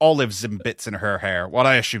we? Olives and bits in her hair. What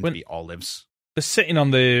I assume to be olives. They're sitting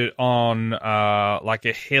on like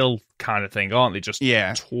a hill kind of thing, aren't they? Just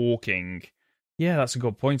talking. Yeah, that's a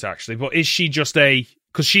good point, actually. But is she just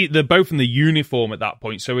because they're both in the uniform at that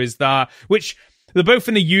point. So is that... Which, they're both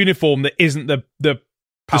in the uniform that isn't the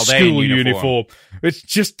school uniform. Which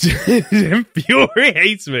just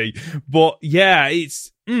infuriates me. But yeah,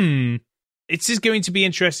 it's just going to be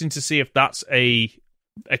interesting to see if that's a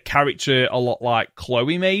character a lot like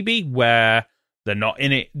Chloe, maybe, where they're not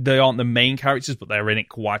in it, they aren't the main characters, but they're in it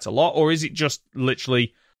quite a lot, or is it just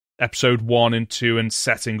literally episode 1 and 2 and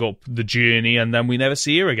setting up the journey, and then we never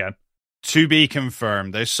see her again? To be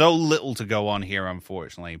confirmed. There's so little to go on here,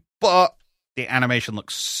 unfortunately, but the animation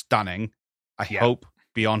looks stunning. I hope,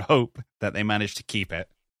 beyond hope, that they managed to keep it.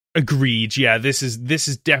 Agreed. Yeah, this is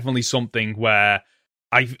definitely something where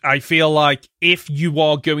I feel like if you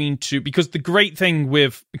are going to, because the great thing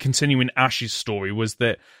with continuing Ash's story was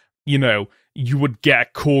that, you would get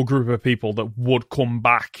a core group of people that would come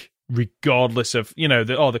back regardless of,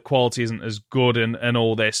 the quality isn't as good and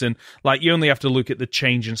all this. And like, you only have to look at the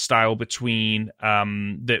change in style between,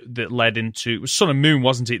 that led into, it was Sun and Moon,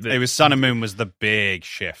 wasn't it? It was Sun and Moon was the big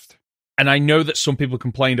shift. And I know that some people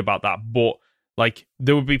complained about that, but like,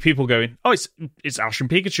 there would be people going, oh, it's Ash and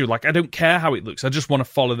Pikachu. Like, I don't care how it looks. I just want to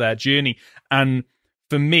follow their journey. And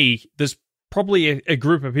for me, there's probably a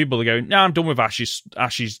group of people that go, no, I'm done with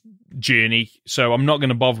Ash's journey, so I'm not going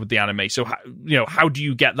to bother with the anime. So, how do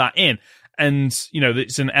you get that in? And,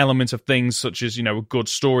 it's an element of things such as, a good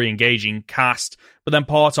story, engaging cast, but then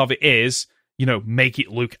part of it is, make it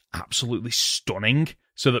look absolutely stunning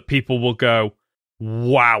so that people will go,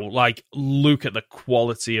 wow, like, look at the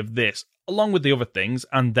quality of this, along with the other things,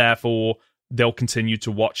 and therefore they'll continue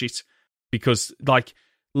to watch it. Because, like,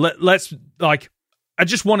 I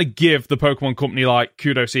just want to give the Pokemon Company, like,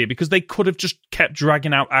 kudos here, because they could have just kept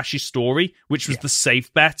dragging out Ash's story, which was the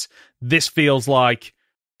safe bet. This feels like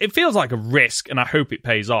a risk, and I hope it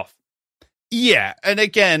pays off. Yeah, and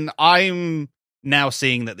again, I'm now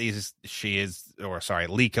seeing that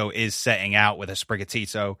Liko is setting out with a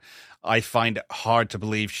Sprigatito. I find it hard to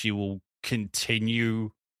believe she will continue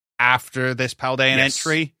after this Paldean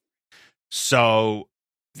entry. So,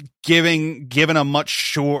 given a much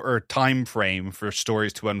shorter time frame for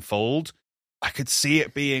stories to unfold, I could see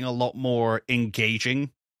it being a lot more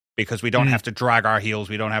engaging because we don't have to drag our heels.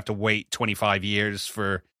 We don't have to wait 25 years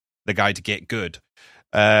for the guy to get good.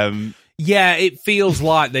 Yeah, it feels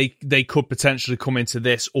like they could potentially come into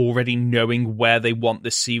this already knowing where they want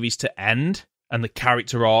the series to end and the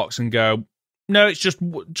character arcs and go, no, it's just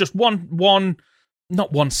one,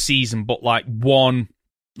 not one season, but like one.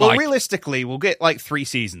 Well, realistically, we'll get like 3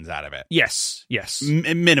 seasons out of it. Yes.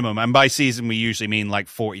 Minimum. And by season, we usually mean like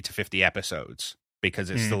 40 to 50 episodes because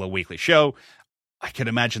it's still a weekly show. I could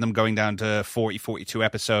imagine them going down to 40, 42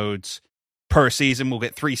 episodes per season. We'll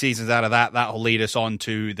get 3 seasons out of that. That'll lead us on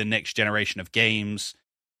to the next generation of games.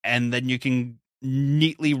 And then you can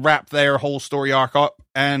neatly wrap their whole story arc up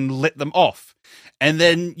and let them off. And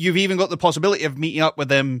then you've even got the possibility of meeting up with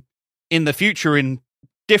them in the future in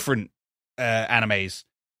different animes.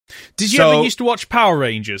 Did you ever used to watch Power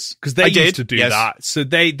Rangers? Because they used to do that. So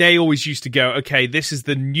they always used to go, okay, this is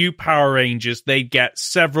the new Power Rangers. They'd get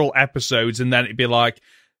several episodes, and then it'd be like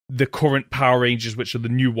the current Power Rangers, which are the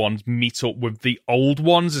new ones, meet up with the old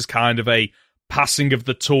ones as kind of a passing of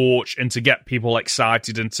the torch and to get people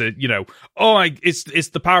excited and to, it's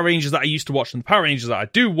the Power Rangers that I used to watch and the Power Rangers that I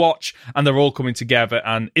do watch, and they're all coming together,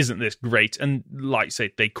 and isn't this great? And like I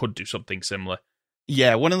say, they could do something similar.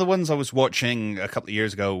 Yeah, one of the ones I was watching a couple of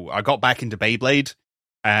years ago, I got back into Beyblade,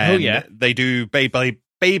 and they do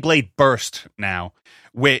Beyblade Burst now,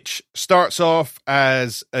 which starts off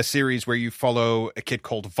as a series where you follow a kid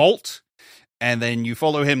called Volt, and then you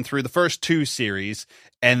follow him through the first 2 series,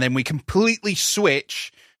 and then we completely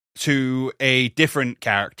switch to a different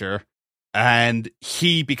character, and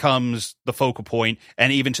he becomes the focal point,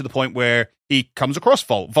 and even to the point where he comes across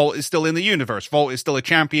Volt. Volt is still in the universe. Volt is still a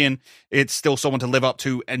champion. It's still someone to live up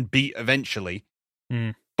to and beat eventually.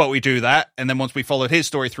 But we do that, and then once we followed his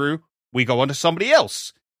story through, we go on to somebody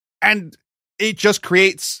else. And it just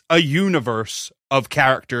creates a universe of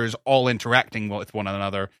characters all interacting with one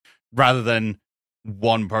another, rather than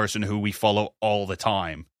one person who we follow all the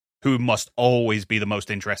time, who must always be the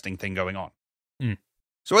most interesting thing going on.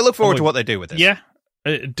 So I look forward to what they do with this. Yeah,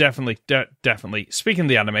 definitely. Speaking of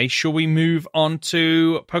the anime, shall we move on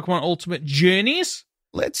to Pokemon Ultimate Journeys?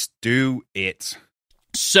 Let's do it.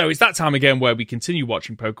 So it's that time again where we continue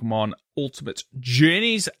watching Pokemon Ultimate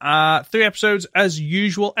Journeys. 3 episodes as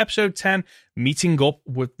usual. Episode 10, meeting up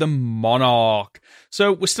with the Monarch.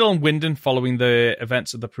 So we're still in Winden following the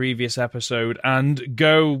events of the previous episode, and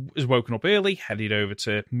Go is woken up early, headed over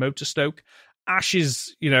to Motorstoke. Ash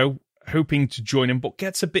is, hoping to join him, but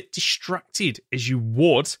gets a bit distracted, as you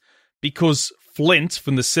would, because Flint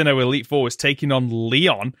from the Sinnoh Elite Four is taking on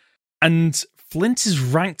Leon, and Flint is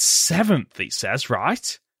ranked 7th, it says,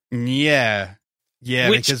 right? Yeah,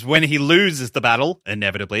 because when he loses the battle,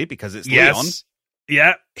 inevitably, because it's Leon,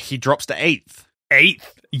 he drops to 8th.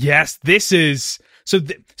 8th, yes, this is... So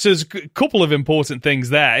there's a couple of important things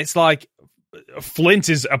there. It's like, Flint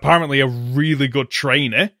is apparently a really good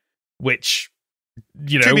trainer, which...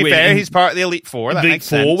 to be fair, he's part of the Elite Four. That makes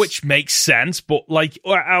sense. Which makes sense, but like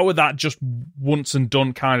out of that just once and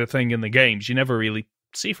done kind of thing in the games, you never really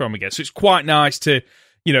see from him again. So it's quite nice to,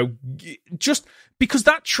 just because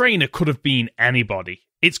that trainer could have been anybody.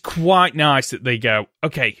 It's quite nice that they go,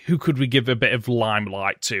 okay, who could we give a bit of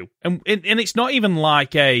limelight to? And it's not even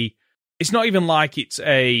like it's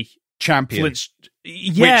a champion.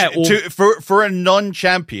 For a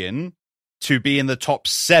non-champion to be in the top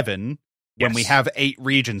 7. When we have 8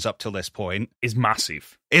 regions up till this point, is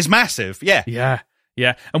massive. Yeah.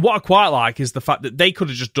 And what I quite like is the fact that they could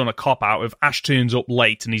have just done a cop-out if Ash turns up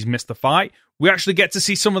late and he's missed the fight. We actually get to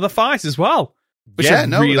see some of the fight as well. That's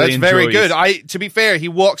very good. To be fair, he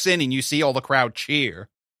walks in and you see all the crowd cheer.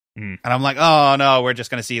 And I'm like, oh no, we're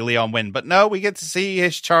just going to see Leon win. But no, we get to see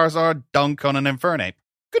his Charizard dunk on an Infernape.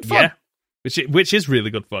 Good fun. Yeah, which is really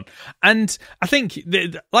good fun. And I think,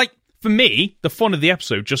 for me, the fun of the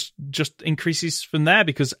episode just increases from there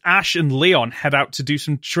because Ash and Leon head out to do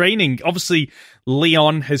some training. Obviously,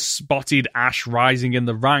 Leon has spotted Ash rising in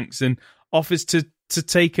the ranks and offers to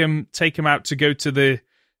take him out to go to the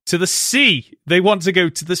sea. They want to go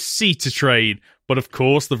to the sea to train. But of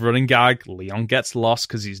course, the running gag, Leon gets lost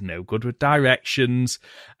because he's no good with directions.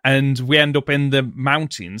 And we end up in the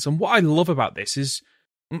mountains. And what I love about this is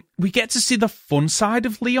we get to see the fun side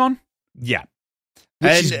of Leon. Yeah.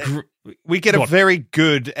 And we get a very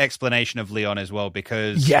good explanation of Leon as well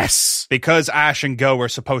because Ash and Go are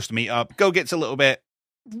supposed to meet up. Go gets a little bit,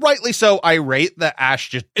 rightly so, irate that Ash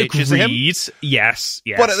just ditches him. Yes.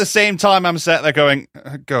 But at the same time, I'm sat there going,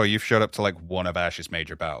 Go, you've showed up to like one of Ash's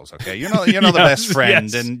major battles, okay? You're not the best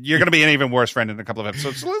friend, and you're going to be an even worse friend in a couple of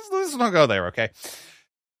episodes. So let's not go there, okay?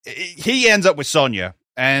 He ends up with Sonya,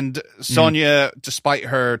 and Sonya, despite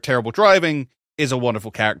her terrible driving, is a wonderful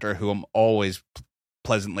character who I'm always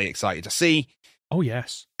pleasantly excited to see. Oh,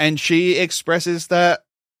 yes. And she expresses that,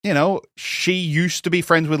 she used to be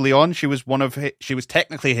friends with Leon. She was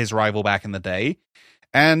technically his rival back in the day.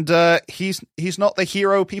 And he's not the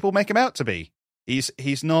hero people make him out to be. He's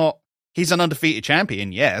an undefeated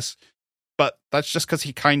champion, yes, but that's just because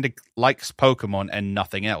he kind of likes Pokemon and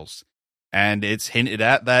nothing else. And it's hinted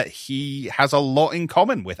at that he has a lot in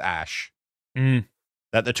common with Ash.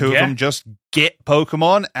 That the two of them just get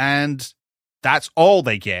Pokemon and that's all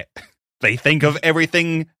they get. They think of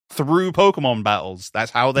everything through Pokemon battles.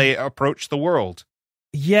 That's how they approach the world.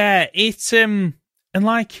 Yeah, it's and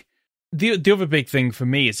like the other big thing for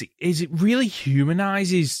me is it really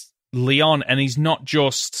humanizes Leon, and he's not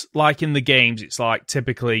just like in the games. It's like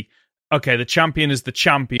typically, okay, the champion is the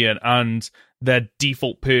champion, and their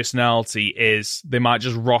default personality is they might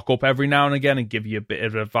just rock up every now and again and give you a bit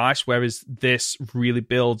of advice. Whereas this really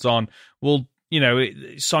builds on, well,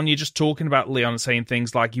 Sonya just talking about Leon and saying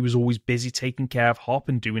things like he was always busy taking care of Hop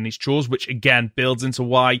and doing his chores, which again builds into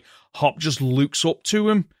why Hop just looks up to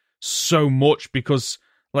him so much because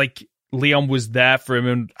like Leon was there for him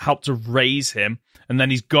and helped to raise him, and then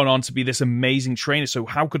he's gone on to be this amazing trainer. So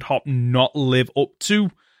how could Hop not live up to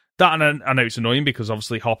that? And I know it's annoying because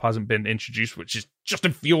obviously Hop hasn't been introduced, which is just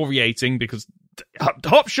infuriating because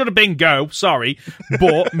Hop should have been Go. Sorry,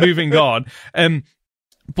 but moving on.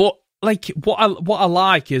 But like what I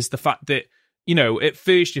like is the fact that at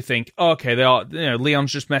first you think, okay, they are,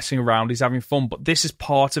 Leon's just messing around, he's having fun, but this is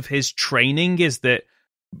part of his training. Is that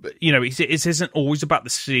it isn't always about the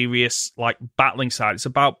serious like battling side. It's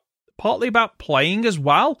partly about playing as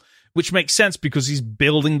well, which makes sense because he's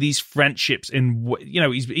building these friendships and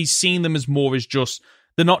he's seeing them as more as just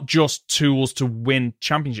they're not just tools to win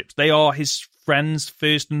championships. They are his friends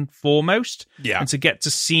first and foremost. Yeah. And to get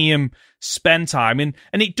to see him spend time and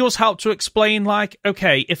it does help to explain like,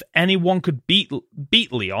 okay, if anyone could beat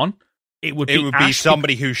Leon, it would be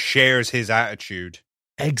somebody who shares his attitude.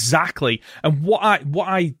 Exactly. And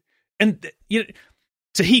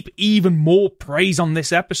to heap even more praise on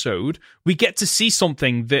this episode, we get to see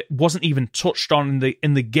something that wasn't even touched on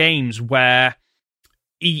in the games where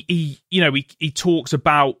he talks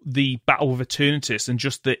about the Battle of Eternatus and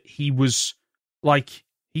just that he was like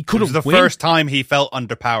he couldn't win. It was the first time he felt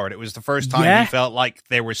underpowered. It was the first time he felt like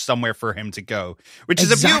there was somewhere for him to go, which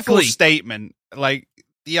is a beautiful statement. Like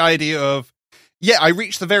the idea of, I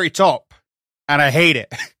reached the very top and I hate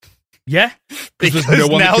it. Yeah, because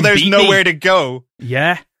now there's nowhere to go.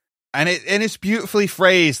 Yeah, and it's beautifully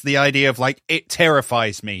phrased. The idea of like it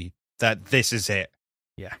terrifies me that this is it.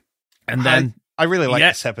 Yeah, and then I really like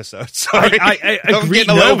this episode. Sorry, I I'm getting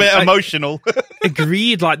a little bit emotional.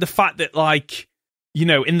 Agreed. Like the fact that like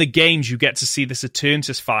in the games you get to see this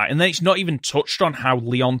Eternatus fight, and then it's not even touched on how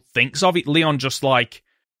Leon thinks of it. Leon just like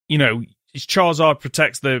his Charizard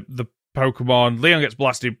protects the Pokemon. Leon gets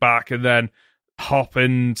blasted back, and then Hop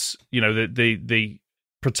and the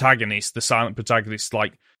protagonist, the silent protagonist,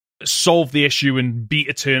 like solve the issue and beat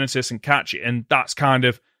Eternatus and catch it, and that's kind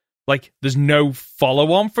of like there's no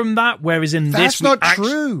follow on from that. Whereas in that's this, not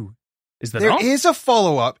true. Is there? There not? Is a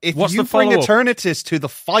follow up. If What's you the bring follow-up? Eternatus to the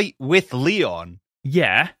fight with Leon,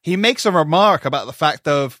 he makes a remark about the fact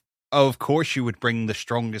of course you would bring the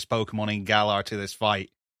strongest Pokemon in Galar to this fight.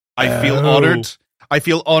 I feel honored. I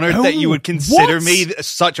feel honored that you would consider me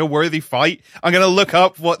such a worthy fight. I'm going to look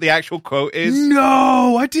up what the actual quote is.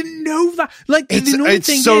 No, I didn't know that. Like,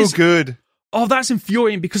 it's so good. Oh, that's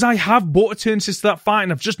infuriating because I have bought Eternatus to that fight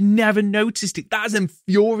and I've just never noticed it. That is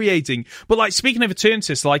infuriating. But like, speaking of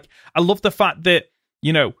Eternatus, like, I love the fact that,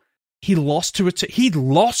 he lost to he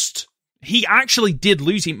lost. He actually did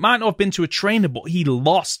lose. He might not have been to a trainer, but he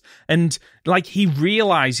lost. And like he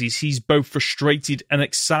realizes he's both frustrated and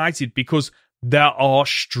excited because there are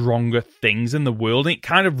stronger things in the world. And it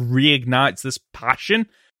kind of reignites this passion.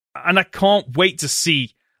 And I can't wait to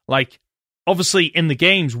see, like, obviously in the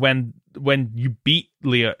games when you beat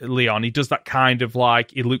Leon, he does that kind of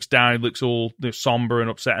like, he looks down, he looks all somber and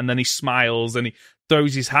upset, and then he smiles and he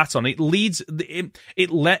throws his hat on. It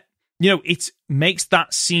makes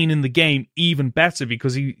that scene in the game even better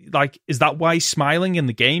because is that why he's smiling in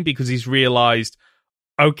the game? Because he's realized,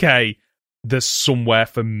 okay, there's somewhere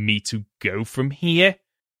for me to go from here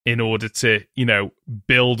in order to,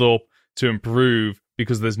 build up, to improve,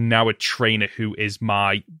 because there's now a trainer who is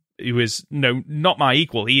not my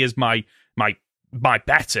equal. He is my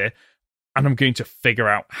better, and I'm going to figure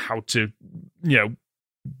out how to,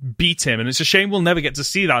 beat him. And it's a shame we'll never get to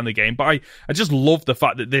see that in the game, but I just love the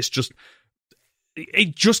fact that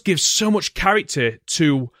it just gives so much character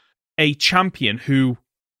to a champion who,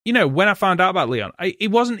 when I found out about Leon,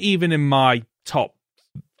 it wasn't even in my top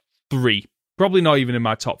 3, probably not even in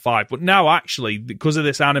my top 5, but now actually, because of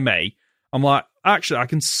this anime, I'm like, actually, I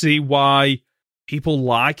can see why people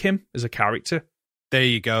like him as a character. There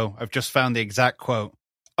you go. I've just found the exact quote.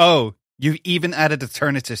 Oh, you've even added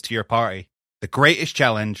Eternatus to your party. The greatest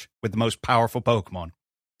challenge with the most powerful Pokemon.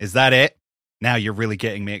 Is that it? Now you're really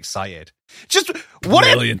getting me excited. Just, what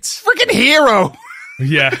Brilliant. A freaking hero!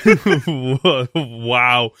 Yeah.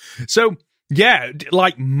 Wow. So, yeah,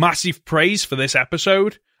 like, massive praise for this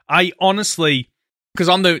episode. I honestly, because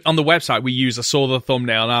on the website I saw the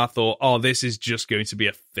thumbnail and I thought, oh, this is just going to be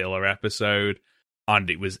a filler episode.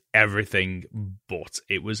 And it was everything, but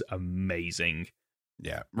it was amazing.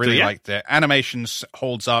 Yeah, really liked it. Animation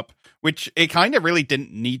holds up, which it kind of really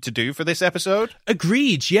didn't need to do for this episode.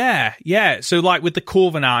 Agreed, yeah. So, like, with the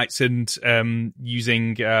Corviknights and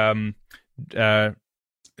using Assumedly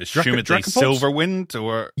Silverwind,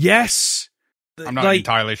 or... Yes! I'm not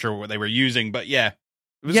entirely sure what they were using, but yeah.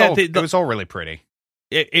 It was all really pretty.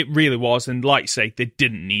 It really was, and like you say, they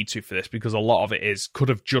didn't need to for this, because a lot of it could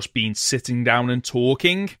have just been sitting down and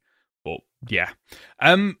talking, but yeah.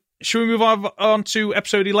 Should we move on to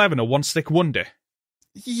episode 11, a One Stick Wonder?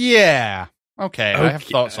 Yeah. Okay, I have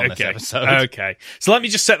thoughts on this episode. Okay, so let me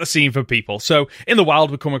just set the scene for people. So, in the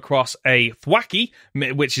wild, we come across a Thwacky,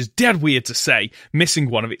 which is dead weird to say,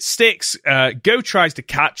 missing one of its sticks. Go tries to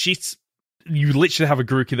catch it. You literally have a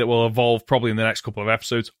Grookey that will evolve probably in the next couple of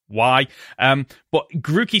episodes. Why? But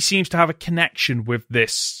Grookey seems to have a connection with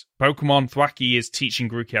this Pokemon. Thwacky is teaching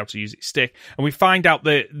Grookey how to use its stick. And we find out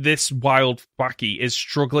that this wild Thwacky is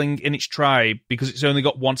struggling in its tribe because it's only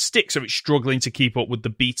got one stick, so it's struggling to keep up with the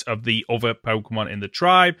beat of the other Pokemon in the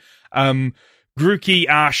tribe. Grookey,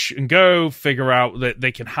 Ash, and Go figure out that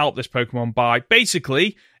they can help this Pokemon by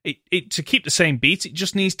basically... to keep the same beat, it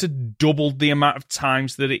just needs to double the amount of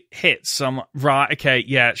times that it hits. Right, okay,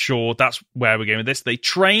 yeah, sure, that's where we're going with this. They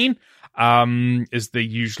train, as they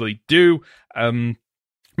usually do.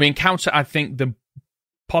 We encounter, I think, the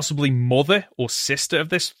possibly mother or sister of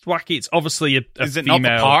this Thwacky. It's obviously a Is it female.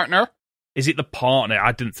 not the partner? Is it the partner?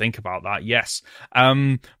 I didn't think about that, yes.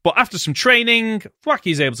 But after some training,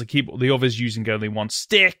 Thwacky is able to keep up with the others using only one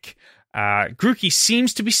stick. Grookey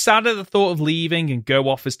seems to be sad at the thought of leaving, and Go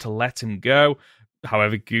offers to let him go.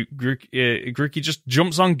 However, Grookey just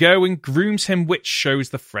jumps on Go and grooms him, which shows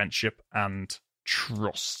the friendship and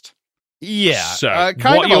trust. Yeah. So, what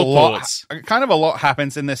are your thoughts? Kind of a lot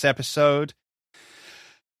happens in this episode.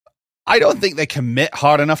 I don't think they commit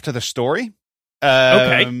hard enough to the story.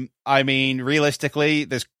 Okay. I mean, realistically,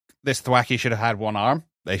 this Thwacky should have had one arm.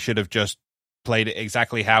 They should have just played it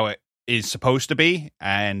exactly how it is supposed to be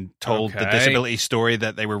and told the disability story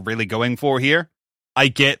that they were really going for here. I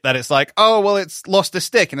get that it's like, oh, well, it's lost a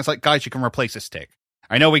stick. And it's like, guys, you can replace a stick.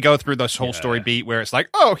 I know we go through this whole story beat where it's like,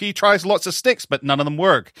 oh, he tries lots of sticks, but none of them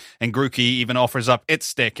work. And Grookey even offers up its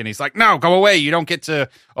stick. And he's like, no, go away. You don't get to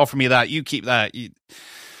offer me that. You keep that.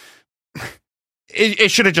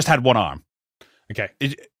 It should have just had one arm. Okay.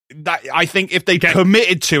 I think if they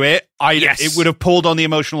committed to it, it would have pulled on the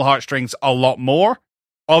emotional heartstrings a lot more.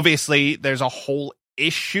 Obviously, there's a whole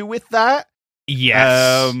issue with that.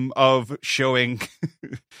 Yes. Of showing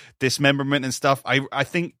dismemberment and stuff. I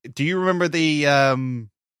think, do you remember the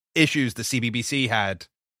issues the CBBC had?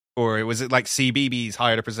 Or was it like CBBS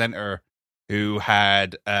hired a presenter who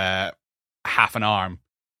had half an arm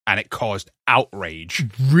and it caused outrage?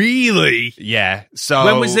 Really? Yeah. So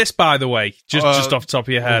when was this, by the way? Just off the top of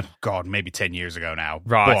your head. Oh God, maybe 10 years ago now.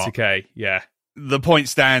 Right, but okay, yeah. The point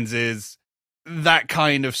stands is that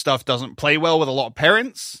kind of stuff doesn't play well with a lot of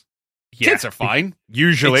parents. Kids are fine.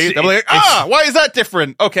 Usually. They're like, why is that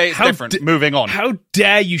different? Okay, it's different. Moving on. How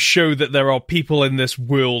dare you show that there are people in this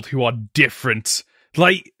world who are different?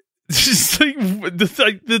 Like, just like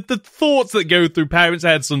the thoughts that go through parents'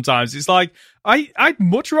 heads sometimes. It's like, I'd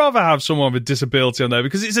much rather have someone with a disability on there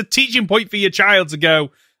because it's a teaching point for your child to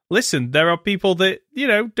go, listen, there are people that,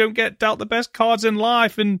 don't get dealt the best cards in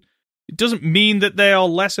life, and it doesn't mean that they are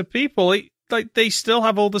lesser people. They still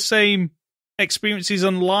have all the same experiences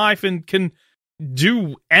in life and can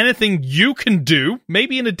do anything you can do,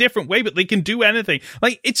 maybe in a different way, but they can do anything.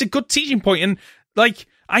 Like, it's a good teaching point. And like,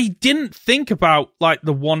 I didn't think about like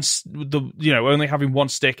only having one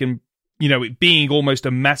stick and it being almost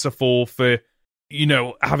a metaphor for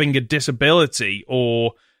having a disability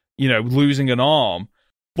or losing an arm.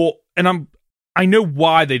 But I know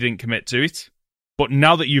why they didn't commit to it. But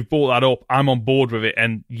now that you've brought that up, I'm on board with it.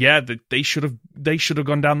 And yeah, they should have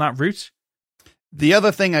gone down that route. The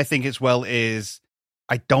other thing I think as well is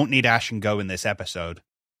I don't need Ash and Go in this episode.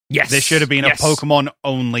 Yes. This should have been a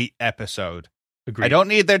Pokemon-only episode. Agreed. I don't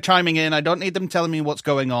need their chiming in. I don't need them telling me what's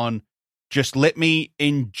going on. Just let me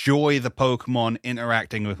enjoy the Pokemon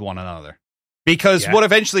interacting with one another. Because what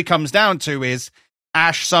eventually comes down to is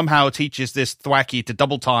Ash somehow teaches this Thwacky to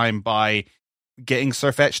double time by getting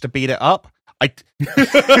Sirfetch'd to beat it up.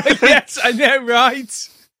 Yes, I know, right?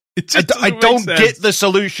 I don't get the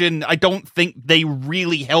solution. I don't think they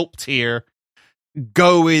really helped here.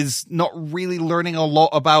 Go is not really learning a lot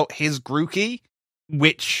about his Grookey,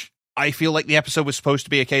 which I feel like the episode was supposed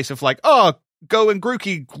to be a case of like, Go and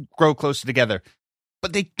Grookey grow closer together.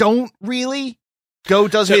 But they don't really. Go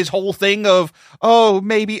does his whole thing of,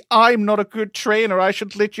 maybe I'm not a good trainer. I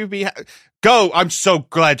should let you be. Go, I'm so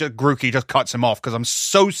glad that Grookey just cuts him off because I'm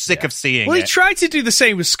so sick of seeing it. Well, he tried to do the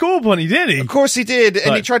same with Scorbunny, didn't he? Of course he did.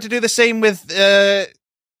 And he tried to do the same with...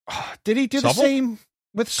 did he do the same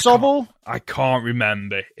with Sobble? I can't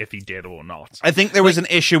remember if he did or not. I think there was an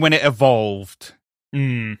issue when it evolved.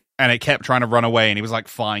 And it kept trying to run away, and he was like,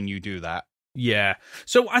 fine, you do that. Yeah.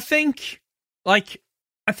 So I think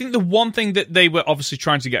the one thing that they were obviously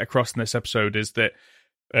trying to get across in this episode is that...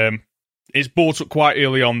 it's brought up quite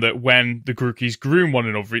early on that when the Grookies groom one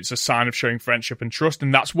another, it's a sign of showing friendship and trust,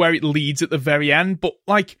 and that's where it leads at the very end. But,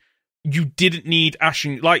 like, you didn't need Ash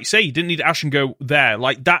and... Like, say, you didn't need Ash and Go there.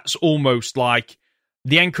 Like, that's almost like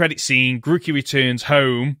the end credit scene, Grookey returns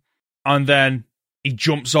home, and then he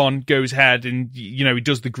jumps on, goes ahead, and, he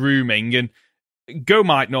does the grooming, and Go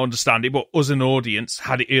might not understand it, but us, an audience,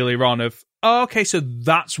 had it earlier on of, okay, so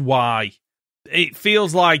that's why. It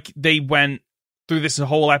feels like they went through this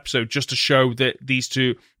whole episode just to show that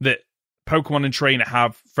that Pokemon and Trainer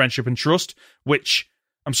have friendship and trust, which,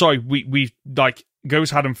 I'm sorry, we like,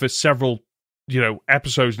 Go's had them for several,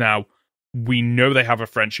 episodes now. We know they have a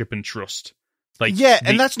friendship and trust. Like,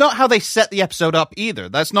 and that's not how they set the episode up either.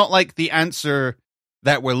 That's not like the answer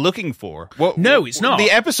that we're looking for. Well, no, it's not. The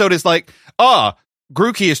episode is like,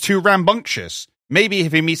 Grookey is too rambunctious. Maybe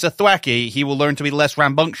if he meets a Thwacky, he will learn to be less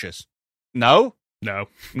rambunctious. No. None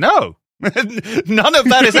of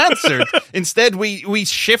that is answered. Instead, we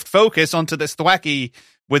shift focus onto this Thwacky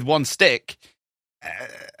with one stick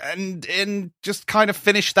and just kind of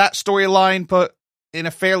finish that storyline, but in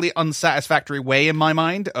a fairly unsatisfactory way in my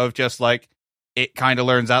mind, of just like, it kind of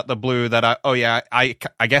learns out the blue that I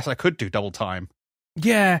guess I could do double time.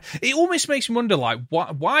 Yeah, it almost makes me wonder, like,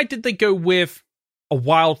 why did they go with a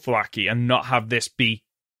wild Thwacky and not have this be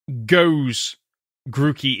Go's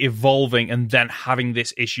Grookey evolving and then having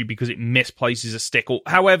this issue because it misplaces a stick, or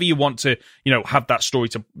however you want to, have that story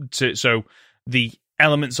to so the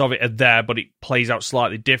elements of it are there, but it plays out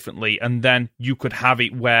slightly differently, and then you could have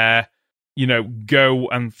it where, Go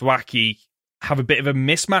and Thwacky have a bit of a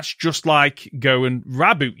mismatch, just like Go and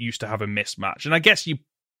Raboot used to have a mismatch. And I guess you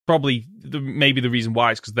probably, maybe the reason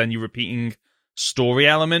why is because then you're repeating story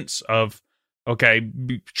elements of, okay,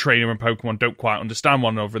 Trainer and Pokemon don't quite understand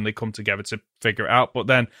one another and they come together to figure it out. But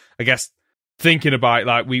then, I guess, thinking about it,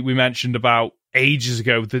 like we mentioned about ages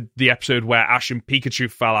ago, the episode where Ash and Pikachu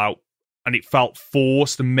fell out and it felt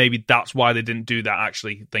forced, and maybe that's why they didn't do that,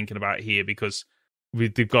 actually, thinking about it here, because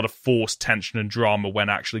they've got a forced tension and drama when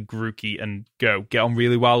actually Grookey and Go get on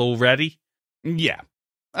really well already. Yeah.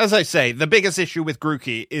 As I say, the biggest issue with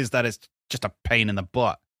Grookey is that it's just a pain in the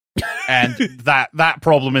butt. And that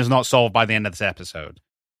problem is not solved by the end of this episode.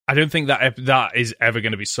 I don't think that is ever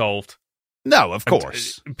going to be solved. No, of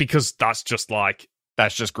course. Because that's just like...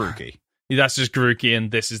 That's just Grookey. That's just Grookey, and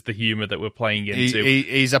this is the humor that we're playing into.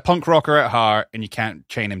 He's a punk rocker at heart, and you can't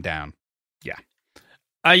chain him down. Yeah.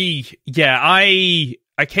 I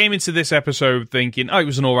came into this episode thinking, it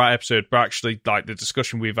was an alright episode, but actually, like, the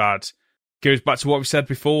discussion we've had goes back to what we said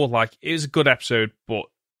before. Like, it was a good episode, but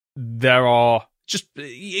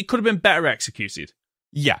it could have been better executed.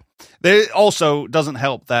 Yeah. It also doesn't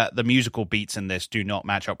help that the musical beats in this do not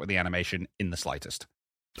match up with the animation in the slightest.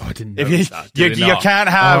 Oh, I didn't know that. You can't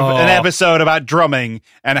have an episode about drumming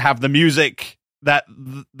and have the music that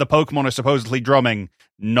the Pokemon are supposedly drumming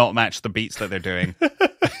not match the beats that they're doing.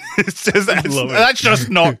 That's just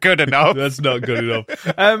not good enough. That's not good enough.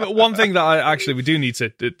 One thing that we do need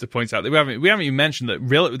to point out that we haven't even mentioned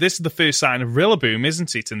that this is the first sign of Rillaboom,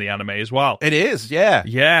 isn't it, in the anime as well? It is, yeah.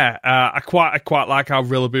 Yeah, I quite like how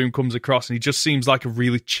Rillaboom comes across, and he just seems like a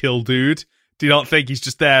really chill dude. Do you not think he's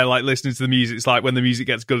just there, like, listening to the music? It's like when the music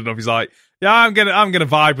gets good enough, he's like, yeah, I'm gonna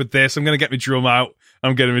vibe with this. I'm gonna get my drum out.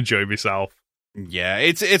 I'm gonna enjoy myself. Yeah,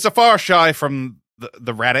 it's a far shy from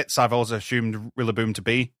the Reddits I've always assumed Rillaboom to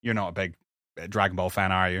be. You're not a big Dragon Ball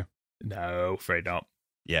fan, are you? No, afraid not.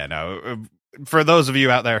 Yeah, no. For those of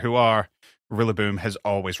you out there who are, Rillaboom has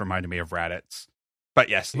always reminded me of Raditz. But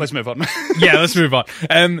yes, let's move on. Yeah, let's move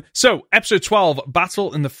on. So, episode 12,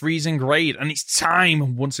 Battle in the Freezing Raid, and it's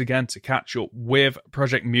time once again to catch up with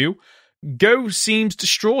Project Mew. Go seems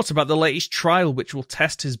distraught about the latest trial, which will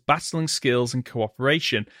test his battling skills and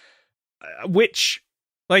cooperation.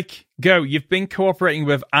 Go, you've been cooperating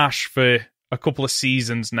with Ash for a couple of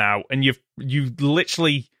seasons now, and you've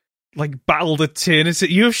literally battled Eternity.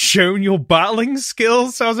 You've shown your battling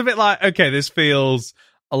skills. So I was a bit like, okay, this feels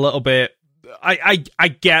a little bit. I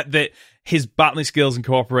get that his battling skills and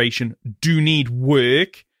cooperation do need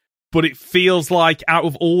work, but it feels like out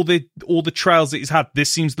of all the trials that he's had,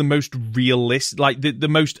 this seems the most realistic, the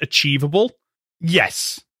most achievable.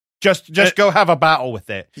 Yes. Just go have a battle with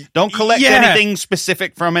it. Don't collect anything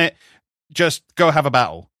specific from it. Just go have a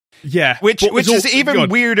battle. Yeah. Which is even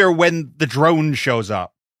weirder when the drone shows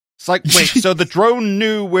up. It's like, wait, so the drone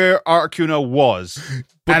knew where Articuno was,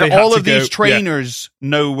 and all of these trainers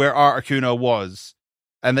know where Articuno was,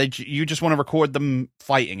 and you just want to record them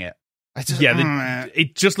fighting it.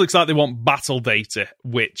 It just looks like they want battle data,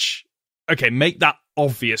 which, okay, make that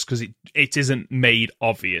obvious, because it isn't made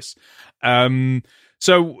obvious.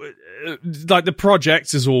 So, the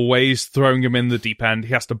project, as always, throwing him in the deep end.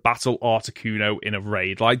 He has to battle Articuno in a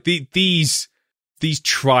raid. These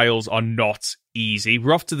trials are not easy.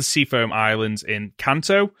 We're off to the Seafoam Islands in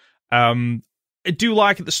Kanto. I do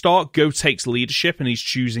like at the start, Go takes leadership and he's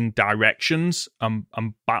choosing directions. I'm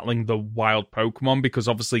battling the wild Pokemon because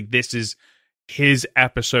obviously this is his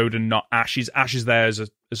episode and not Ash's. Ash is there as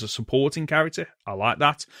a supporting character. I like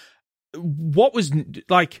that. What was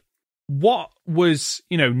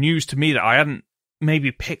news to me that I hadn't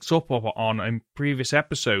maybe picked up on in previous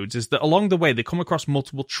episodes is that along the way they come across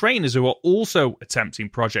multiple trainers who are also attempting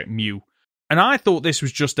Project Mew. And I thought this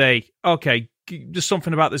was just there's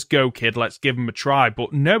something about this Go kid, let's give him a try.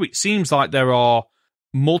 But no, it seems like there are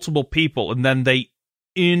multiple people, and then they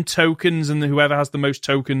earn tokens, and whoever has the most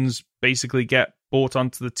tokens basically get brought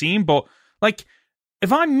onto the team. But,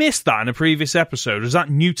 if I missed that in a previous episode, is that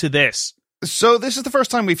new to this? So this is the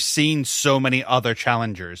first time we've seen so many other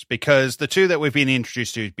challengers, because the two that we've been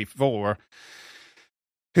introduced to before,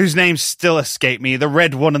 whose names still escape me, the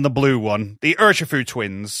red one and the blue one, the Urshifu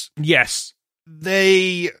twins. Yes.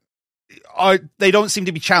 They don't seem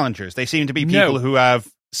to be challengers. They seem to be people who have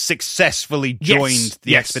successfully joined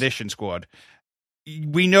the expedition squad.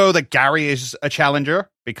 We know that Gary is a challenger,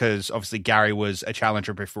 because obviously Gary was a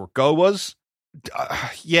challenger before Go was.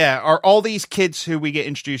 Are all these kids who we get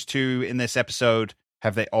introduced to in this episode,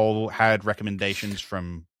 have they all had recommendations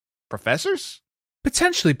from professors?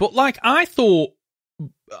 Potentially, but I thought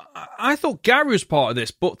Gary was part of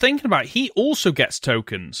this, but thinking about it, he also gets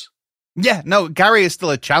tokens. Yeah, no, Gary is still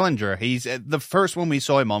a challenger. He's the first one we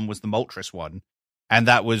saw him on was the Moltres one, and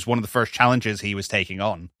that was one of the first challenges he was taking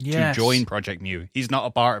on to join Project Mew. He's not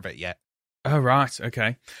a part of it yet. Oh, right,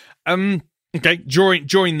 okay. Okay,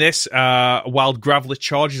 during this, Wild Graveler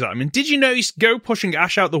charges at him. And did you notice Go pushing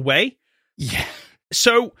Ash out the way? Yeah.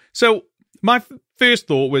 So my first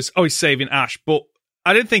thought was, he's saving Ash, but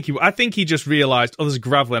I didn't think I think he just realised, there's a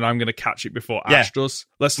Graveler and I'm going to catch it before Ash does.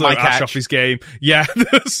 Let's throw Ash off his game. Yeah,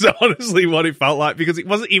 that's honestly what it felt like, because it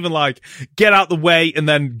wasn't even get out the way and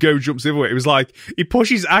then Go jumps the other way. It was he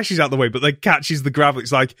pushes Ashes out the way, but then catches the Graveler.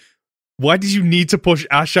 It's why did you need to push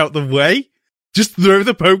Ash out the way? Just throw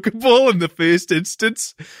the Pokeball in the first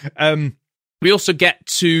instance. We also get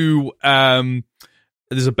to...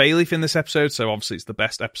 there's a Bayleaf in this episode, so obviously it's the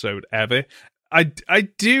best episode ever. I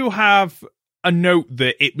do have a note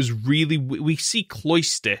that it was really... We see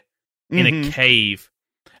Cloyster in a cave,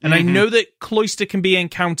 And I know that Cloyster can be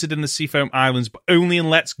encountered in the Seafoam Islands, but only in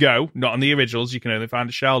Let's Go, not in the originals. You can only find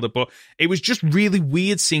a Shelder. But it was just really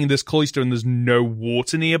weird seeing this Cloyster and there's no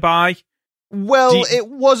water nearby. Well, it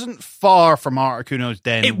wasn't far from Articuno's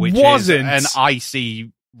Den, which is an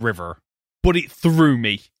icy river. But it threw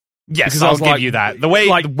me. Yes, I'll give you that. The way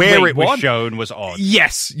where it was shown was odd.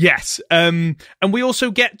 Yes. And we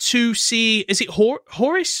also get to see, is it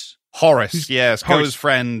Horace? Horace, yes. Go's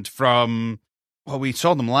friend from, well, we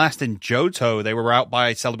saw them last in Johto. They were out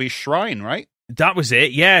by Celebi's shrine, right? That was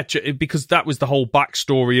it, yeah. Because that was the whole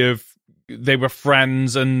backstory of they were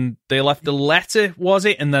friends and they left a letter, was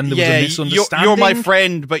it? And then there was a misunderstanding. You're my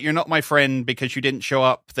friend, but you're not my friend because you didn't show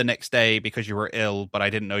up the next day because you were ill, but I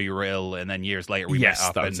didn't know you were ill. And then years later we met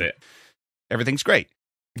up. That was it. Everything's great.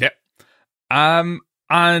 Yep. And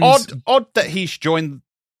odd that he's joined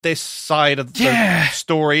this side of the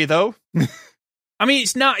story, though. I mean,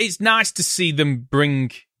 it's nice to see them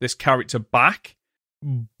bring this character back,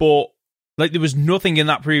 but like there was nothing in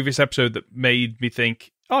that previous episode that made me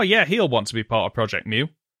think, oh yeah, he'll want to be part of Project Mew.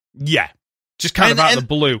 Yeah. Just kind of out of the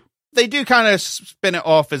blue. They do kind of spin it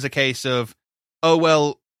off as a case of, oh,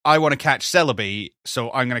 well, I want to catch Celebi, so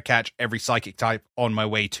I'm going to catch every psychic type on my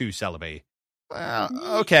way to Celebi.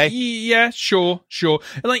 Okay. Yeah, sure.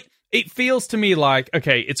 Like, it feels to me like,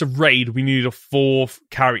 okay, it's a raid, we need a fourth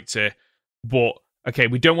character, but, okay,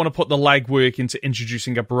 we don't want to put the legwork into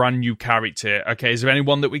introducing a brand new character. Okay, is there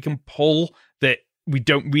anyone that we can pull that we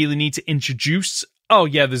don't really need to introduce? Oh,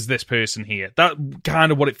 yeah, there's this person here. That's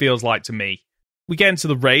kind of what it feels like to me. We get into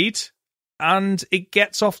the raid, and it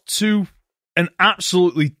gets off to an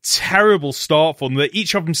absolutely terrible start for them. That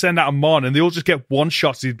each of them send out a mon, and they all just get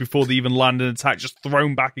one-shotted before they even land an attack, just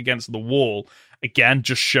thrown back against the wall. Again,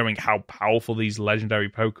 just showing how powerful these legendary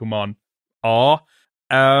Pokemon are.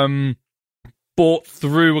 But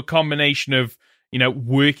through a combination of,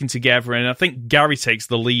 working together, and I think Gary takes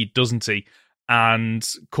the lead, doesn't he? And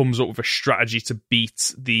comes up with a strategy to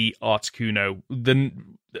beat the Articuno.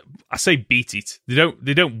 Then I say beat it.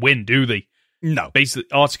 They don't win, do they? No. Basically,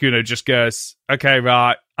 Articuno just goes, okay,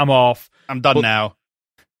 right, I'm off. I'm done now.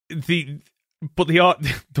 The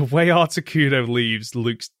way Articuno leaves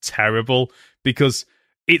looks terrible because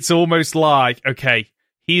it's almost like, okay,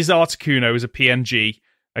 here's Articuno as a PNG.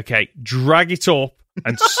 Okay, drag it up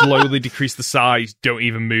and slowly decrease the size. Don't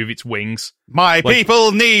even move its wings. My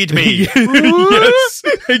people need me. Yes,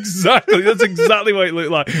 exactly. That's exactly what it looked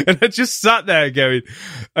like. And I just sat there going,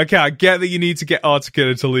 okay, I get that you need to get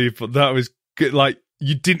Articuno to leave, but that was good. Like,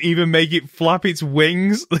 you didn't even make it flap its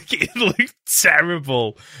wings. Like, it looked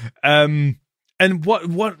terrible. And what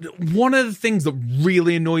one of the things that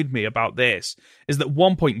really annoyed me about this is that at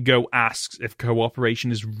one point Go asks if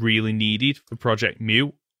cooperation is really needed for Project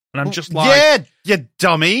Mew. And I'm just like, yeah, you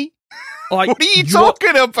dummy. Like, what are you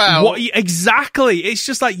talking about? Exactly. It's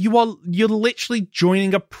just like you're literally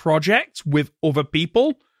joining a project with other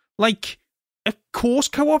people. Like, of course,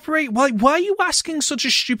 cooperate. Why are you asking such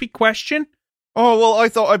a stupid question? Oh, well, I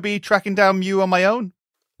thought I'd be tracking down Mew on my own.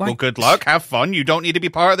 Like, well, good luck. Have fun. You don't need to be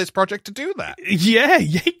part of this project to do that. Yeah,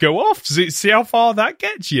 go off. See how far that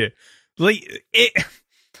gets you. Like,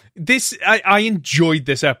 I enjoyed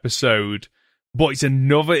this episode. But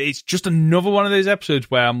it's just another one of those episodes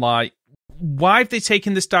where I'm like, why have they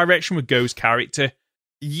taken this direction with Go's character?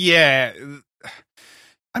 Yeah.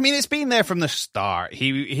 I mean, it's been there from the start.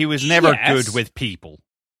 He was never good with people.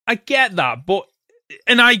 I get that, but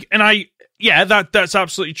that's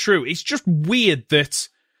absolutely true. It's just weird that,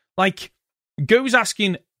 like, Go's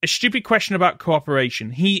asking a stupid question about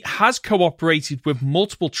cooperation. He has cooperated with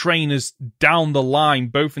multiple trainers down the line,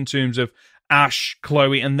 both in terms of Ash,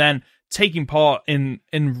 Chloe, and then taking part in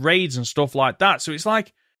raids and stuff like that. So it's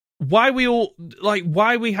like, why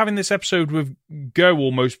are we having this episode with Go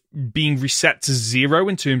almost being reset to 0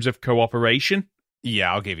 in terms of cooperation?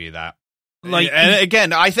 Yeah, I'll give you that. Like, and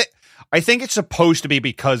again, I think it's supposed to be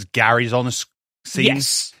because Gary's on the scene,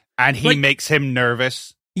 yes, and he makes him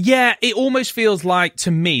nervous. Yeah, it almost feels like,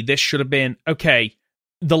 to me, this should have been, okay,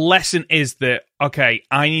 the lesson is that, okay,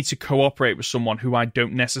 I need to cooperate with someone who I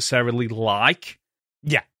don't necessarily like.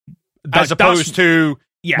 Yeah. As opposed to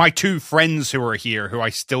my two friends who are here who I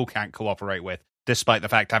still can't cooperate with, despite the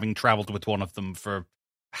fact having traveled with one of them for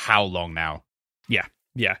how long now?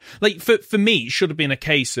 Yeah. Like, for me, it should have been a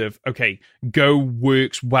case of, okay, Go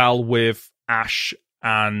works well with Ash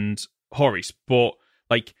and Horace, but,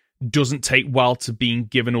 like, doesn't take well to being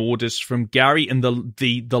given orders from Gary. And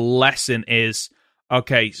the lesson is,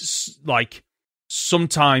 okay, like,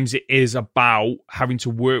 sometimes it is about having to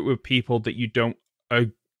work with people that you don't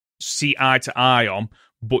see eye to eye on,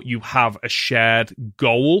 but you have a shared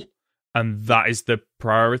goal. and that is the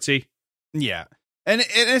priority. Yeah. And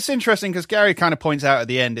it's interesting because Gary kind of points out at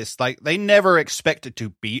the end, it's like they never expected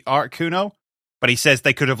to beat Articuno, but he says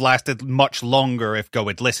they could have lasted much longer if Go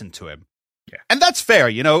had listened to him. Yeah. And that's fair,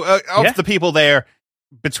 you know, of the people there,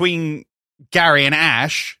 between Gary and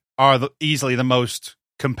Ash are easily the most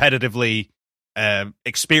competitively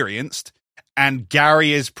experienced, and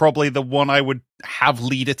Gary is probably the one I would have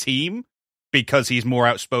lead a team because he's more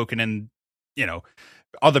outspoken, and, you know,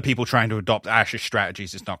 other people trying to adopt Ash's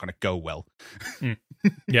strategies is not going to go well.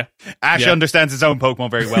 Yeah. Ash understands his own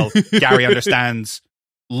Pokemon very well. Gary understands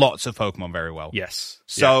lots of Pokemon very well. Yes.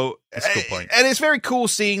 So, that's a good point. And it's very cool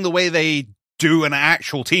seeing the way they do an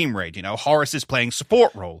actual team raid. You know, Horace is playing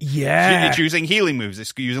support role. Yeah. It's using healing moves.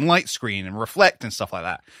 It's using Light Screen and Reflect and stuff like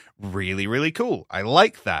that. Really, really cool. I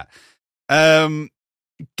like that.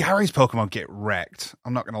 Gary's Pokemon get wrecked.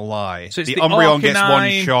 I'm not going to lie. So it's the the Umbreon gets one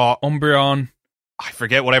Arcanine, shot. Umbreon. I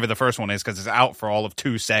forget whatever the first one is because it's out for all of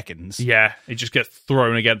 2 seconds. Yeah, it just gets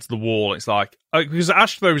thrown against the wall. It's like, because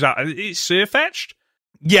Ash throws out, it's Surfetched.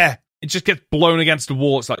 Yeah. It just gets blown against the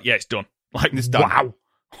wall. It's like, yeah, it's done. Like, It's done. wow.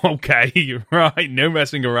 Okay, right. No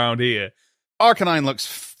messing around here. Arcanine looks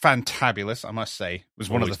fantabulous, I must say. It was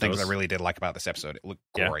one of the Always things does. I really did like about this episode. It looked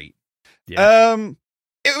Yeah. great. Yeah.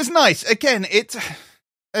 It was nice. Again,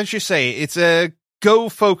 as you say, it's a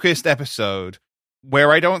Go-focused episode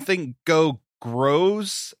where I don't think Go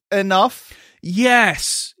grows enough.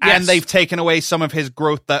 Yes. And they've taken away some of his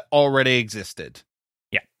growth that already existed.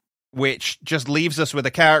 Yeah. Which just leaves us with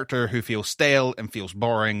a character who feels stale and feels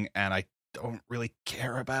boring, and I don't really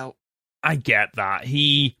care about. I get that.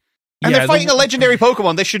 And they're fighting a legendary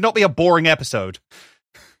Pokemon. This should not be a boring episode.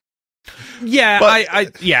 Yeah, But-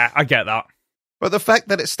 I get that. But the fact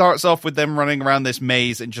that it starts off with them running around this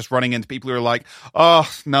maze and just running into people who are like, oh,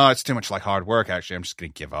 no, it's too much like hard work, actually. I'm just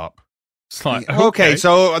going to give up. It's like, Okay,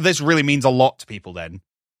 so this really means a lot to people then.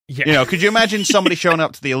 yeah. You know, could you imagine somebody showing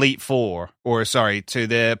up to the Elite Four, or sorry, to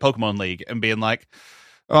the Pokemon League and being like,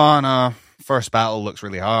 oh, no, first battle looks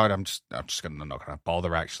really hard. I'm not going to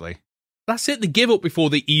bother, actually. That's it. They give up before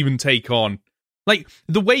they even take on. Like,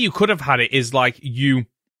 the way you could have had it is like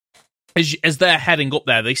as they're heading up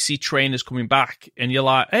there, they see trainers coming back, and you're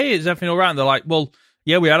like, hey, is everything all right? And they're like, well,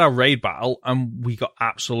 yeah, we had our raid battle, and we got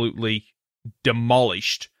absolutely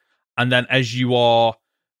demolished. And then as you are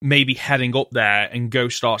maybe heading up there, and Go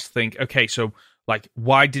starts to think, okay, so, like,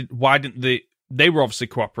 why didn't they were obviously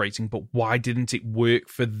cooperating, but why didn't it work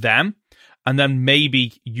for them? And then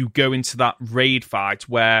maybe you go into that raid fight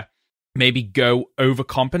where maybe Go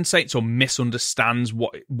overcompensates or misunderstands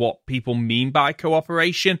what people mean by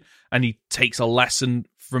cooperation, and he takes a lesson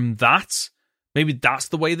from that. Maybe that's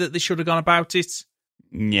the way that they should have gone about it.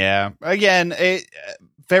 Yeah. Again,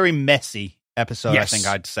 very messy episode, Yes. I think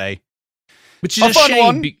I'd say. Which is A a fun shame.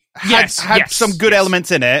 one. Yes, Had some good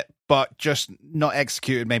elements in it, but just not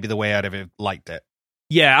executed maybe the way I'd have liked it.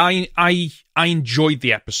 Yeah, I enjoyed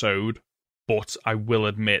the episode, but I will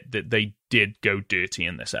admit that they did go dirty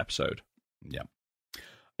in this episode. Yeah.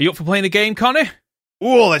 Are you up for playing the game, Connor?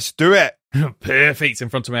 Oh, let's do it. Perfect. In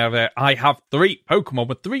front of me over there, I have 3 Pokemon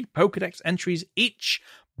with 3 Pokedex entries each,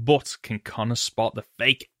 but can Connor spot the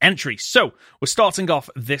fake entry? So, we're starting off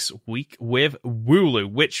this week with Wooloo,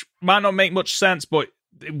 which might not make much sense, but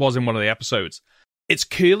it was in one of the episodes. Its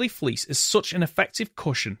curly fleece is such an effective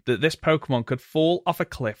cushion that this Pokemon could fall off a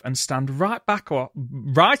cliff and stand right back up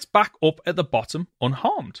at the bottom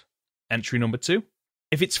unharmed. Entry number 2.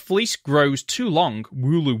 If its fleece grows too long,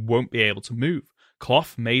 Wooloo won't be able to move.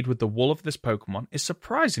 Cloth made with the wool of this Pokemon is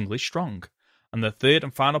surprisingly strong. And the third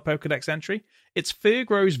and final Pokedex entry, its fur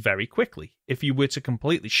grows very quickly. If you were to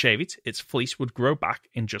completely shave it, its fleece would grow back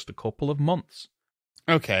in just a couple of months.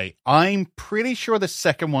 Okay, I'm pretty sure the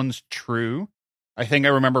second one's true. I think I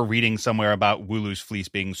remember reading somewhere about Wooloo's fleece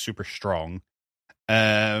being super strong.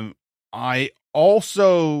 I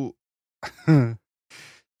also...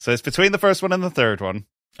 So it's between the first one and the third one.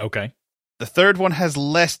 Okay. The third one has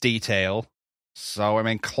less detail, so I'm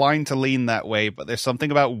inclined to lean that way, but there's something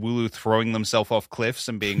about Wooloo throwing themselves off cliffs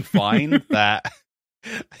and being fine that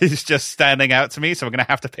is just standing out to me, so we're going to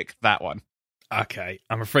have to pick that one. Okay,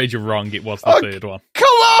 I'm afraid you're wrong. It was the third one. Come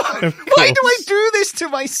on! Of Why do I course. do this to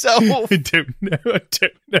myself? I don't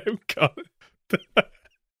know, God.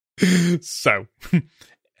 So,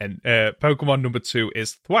 and Pokemon number 2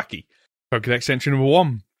 is Thwackey. Pokedex entry number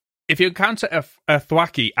 1. If you encounter a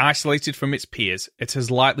Thwackey isolated from its peers, it has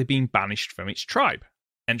likely been banished from its tribe.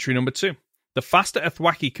 Entry number 2. The faster a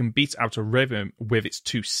Thwackey can beat out a rhythm with its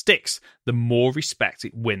 2 sticks, the more respect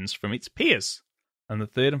it wins from its peers. And the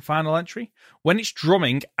third and final entry, when it's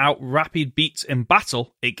drumming out rapid beats in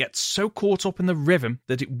battle, it gets so caught up in the rhythm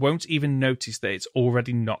that it won't even notice that it's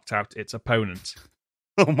already knocked out its opponent.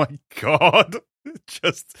 Oh my god.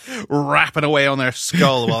 Just rapping away on their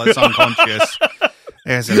skull while it's unconscious.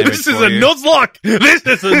 There's an image This is for a you. Nuzlocke! This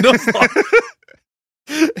is a Nuzlocke!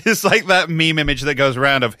 It's like that meme image that goes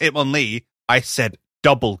around of Hitmonlee. I said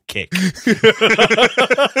double kick.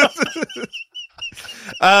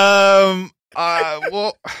 I've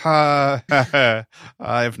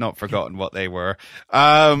not forgotten what they were.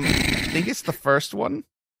 I think it's the first one.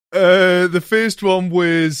 The first one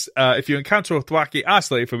was, if you encounter a Thwackey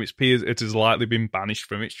isolated from its peers, it has likely been banished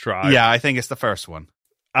from its tribe. Yeah, I think it's the first one.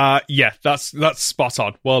 Yeah, that's spot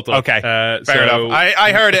on. Well done. Okay, fair enough.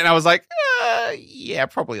 I heard it and I was like, yeah,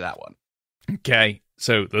 probably that one. Okay,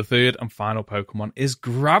 so the third and final Pokemon is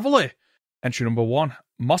Gravelly. Entry number 1.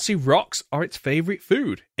 Mossy rocks are its favourite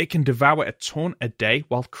food. It can devour a ton a day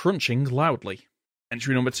while crunching loudly.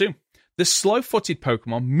 Entry number 2. This slow-footed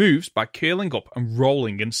Pokemon moves by curling up and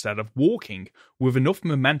rolling instead of walking. With enough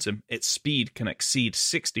momentum, its speed can exceed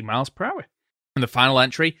 60 miles per hour. And the final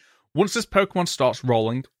entry, once this Pokemon starts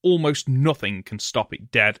rolling, almost nothing can stop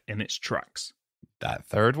it dead in its tracks. That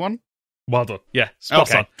third one? Well done. Yeah,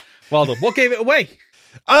 spot on. Well done. What gave it away?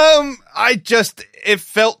 It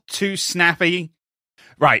felt too snappy.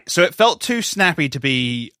 Right, so it felt too snappy to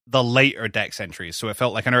be the later Dex entries, so it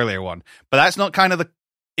felt like an earlier one. But that's not kind of the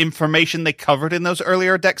information they covered in those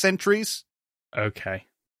earlier Dex entries. Okay.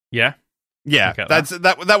 Yeah? Yeah,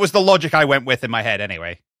 that was the logic I went with in my head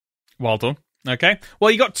anyway. Well done. Okay.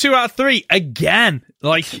 Well, you got 2 out of 3 again.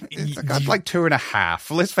 Like, I'd like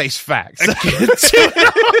 2.5. Let's face facts.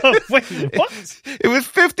 2.5. Wait, what? It was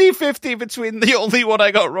 50-50 between the only one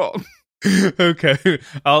I got wrong. Okay,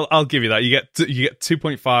 I'll give you that. You get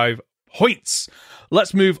 2.5 points.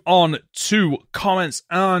 Let's move on to comments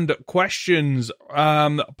and questions.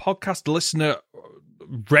 Podcast listener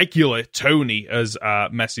regular Tony has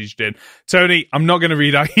messaged in. Tony, I'm not going to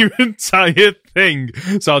read out your entire thing,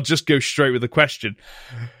 so I'll just go straight with the question.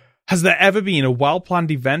 Has there ever been a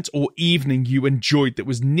well-planned event or evening you enjoyed that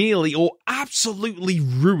was nearly or absolutely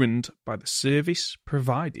ruined by the service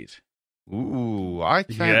provided? Ooh, I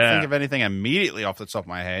can't think of anything immediately off the top of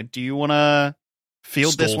my head. Do you want to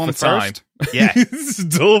field this one first? Yeah.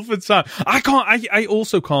 Stall for time. I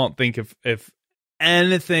also can't think of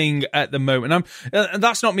anything at the moment.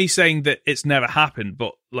 That's not me saying that it's never happened,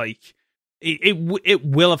 but like it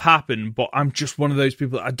will have happened. But I'm just one of those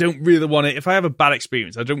people that I don't really want to. If I have a bad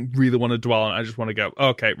experience, I don't really want to dwell on it. I just want to go,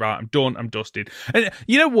 okay, right, I'm done, I'm dusted. And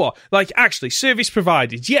you know what? Like, actually, service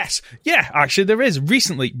provided. Yes, yeah, actually, there is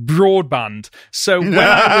recently broadband. So when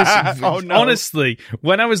I was honestly,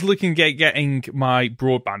 when I was looking at getting my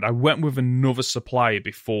broadband, I went with another supplier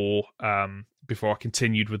before I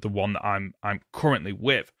continued with the one that I'm currently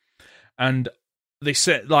with, and they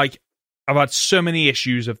said like, I've had so many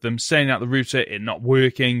issues of them sending out the router, it not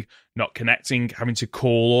working, not connecting, having to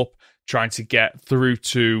call up, trying to get through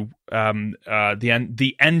to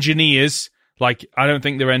the engineers. Like, I don't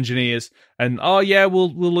think they're engineers. And, oh, yeah,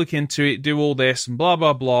 we'll look into it, do all this, and blah,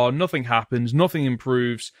 blah, blah. Nothing happens, nothing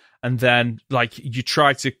improves. And then, like, you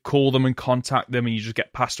try to call them and contact them, and you just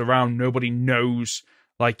get passed around. Nobody knows,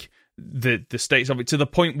 like, the status of it, to the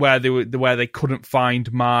point where they couldn't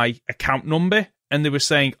find my account number. And they were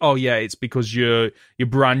saying, oh, yeah, it's because you're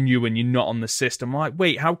brand new and you're not on the system. I'm like,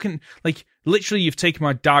 wait, how can... Like, literally, you've taken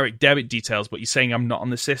my direct debit details, but you're saying I'm not on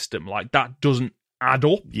the system. Like, that doesn't add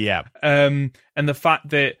up. Yeah. And the fact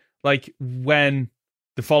that, like, when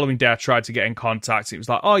the following day I tried to get in contact, it was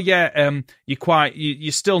like, oh, yeah,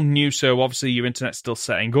 you're still new, so obviously your internet's still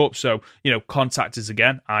setting up. So, contact us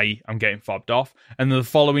again. I'm getting fobbed off. And then the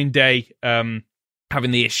following day, having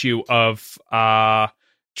the issue of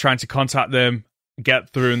trying to contact them, get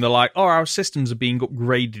through, and they're like, oh, our systems are being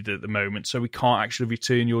upgraded at the moment, so we can't actually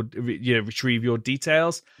retrieve your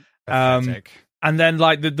details. And then,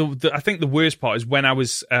 like, I think the worst part is when I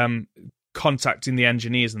was contacting the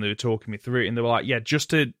engineers and they were talking me through it, and they were like, yeah,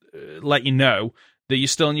 just to let you know that you're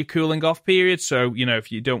still in your cooling off period, so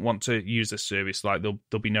if you don't want to use this service, like,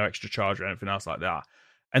 there'll be no extra charge or anything else like that.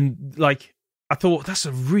 And like, I thought, that's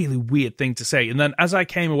a really weird thing to say. And then as I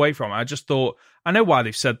came away from it, I just thought, I know why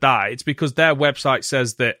they've said that. It's because their website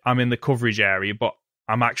says that I'm in the coverage area, but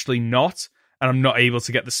I'm actually not. And I'm not able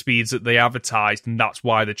to get the speeds that they advertised. And that's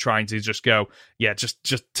why they're trying to just go, yeah, just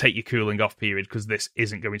take your cooling off period, because this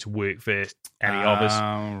isn't going to work for any of us.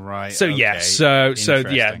 Right. So, okay. yeah. So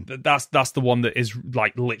yeah, that's the one that is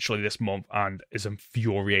like literally this month and has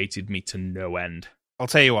infuriated me to no end. I'll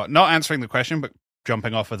tell you what, not answering the question, but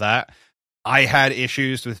jumping off of that. I had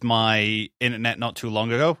issues with my internet not too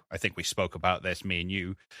long ago. I think we spoke about this, me and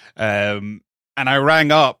you. And I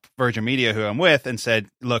rang up Virgin Media, who I'm with, and said,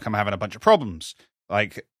 look, I'm having a bunch of problems.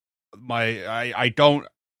 Like, I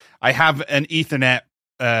have an Ethernet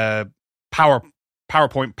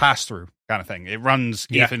PowerPoint pass-through kind of thing. It runs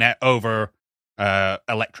Ethernet over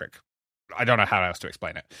electric. I don't know how else to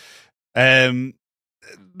explain it.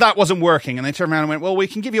 That wasn't working, and they turned around and went, well, we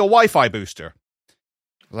can give you a Wi-Fi booster.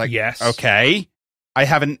 Like, yes. Okay, I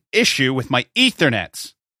have an issue with my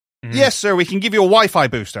Ethernet. Yes, sir, we can give you a Wi-Fi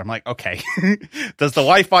booster. I'm like, okay. Does the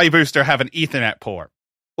Wi-Fi booster have an Ethernet port?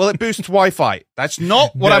 Well, it boosts Wi-Fi. That's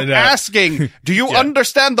not what I'm asking. Do you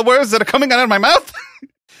understand the words that are coming out of my mouth?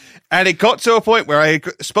 And it got to a point where I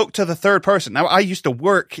spoke to the third person. Now, I used to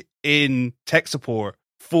work in tech support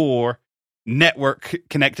for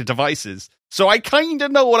network-connected devices. So I kind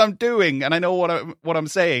of know what I'm doing, and I know what I'm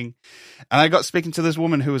saying. And I got speaking to this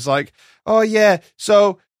woman who was like, "Oh yeah,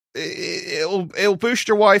 so it'll boost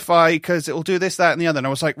your Wi-Fi because it'll do this, that, and the other." And I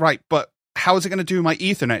was like, "Right, but how is it going to do my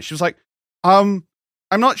Ethernet?" She was like, I'm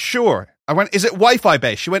not sure." I went, "Is it Wi-Fi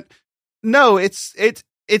based?" She went, "No, it's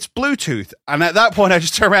Bluetooth." And at that point, I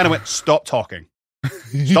just turned around and went, "Stop talking.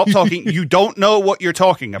 Stop talking. You don't know what you're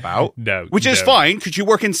talking about." No, which is fine because you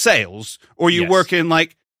work in sales or you work in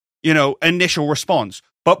initial response.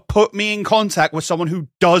 But put me in contact with someone who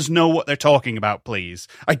does know what they're talking about, please.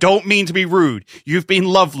 I don't mean to be rude. You've been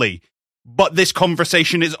lovely, but this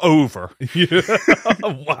conversation is over.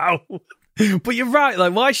 Wow. But you're right.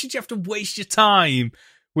 Like, why should you have to waste your time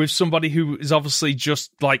with somebody who is obviously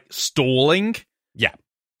just like stalling? Yeah.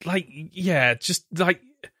 Like, yeah, just like,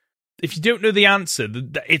 if you don't know the answer,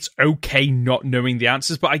 it's okay not knowing the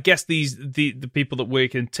answers. But I guess the people that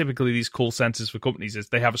work in typically these call centers for companies is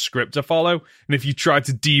they have a script to follow, and if you try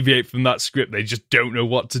to deviate from that script, they just don't know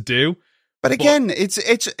what to do. But again, it's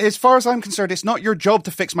as far as I'm concerned, it's not your job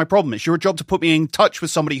to fix my problem. It's your job to put me in touch with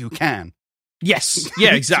somebody who can. Yes,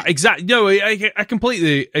 yeah, exactly. No, I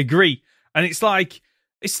completely agree, and it's like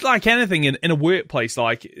anything in a workplace.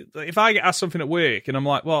 Like, if I get asked something at work and I'm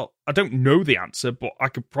like, well, I don't know the answer, but I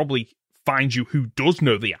could probably find you who does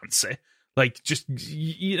know the answer. Like, just,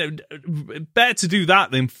 better to do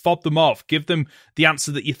that than fob them off, give them the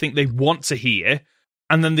answer that you think they want to hear,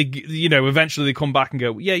 and then eventually they come back and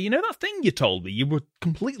go, yeah, that thing you told me, you were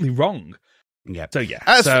completely wrong. Yeah. So, yeah.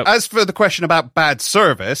 As for the question about bad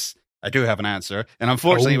service, I do have an answer, and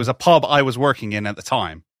unfortunately it was a pub I was working in at the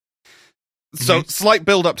time. So, slight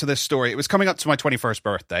build up to this story. It was coming up to my 21st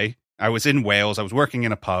birthday. I was in Wales. I was working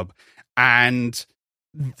in a pub, and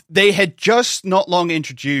they had just not long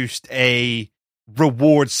introduced a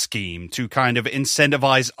reward scheme to kind of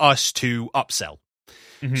incentivize us to upsell.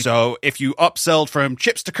 Mm-hmm. So, if you upsold from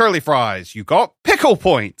chips to curly fries, you got pickle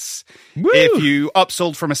points. Woo! If you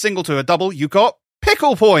upsold from a single to a double, you got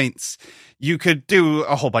pickle points. You could do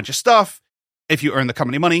a whole bunch of stuff. If you earn the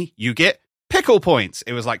company money, you get pickle points.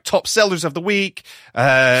 It was like top sellers of the week,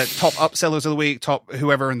 top upsellers of the week, top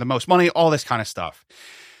whoever earned the most money, all this kind of stuff.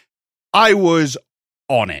 I was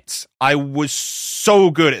on it. I was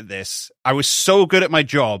so good at this. I was so good at my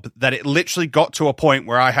job that it literally got to a point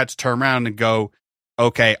where I had to turn around and go,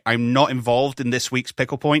 okay, I'm not involved in this week's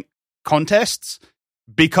pickle point contests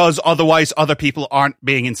because otherwise other people aren't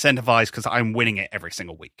being incentivized because I'm winning it every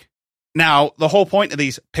single week. Now, the whole point of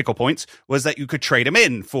these pickle points was that you could trade them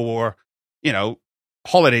in for,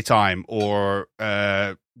 holiday time or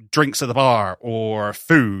drinks at the bar or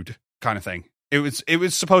food kind of thing. It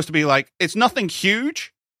was supposed to be like, it's nothing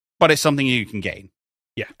huge, but it's something you can gain.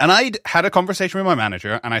 Yeah. And I'd had a conversation with my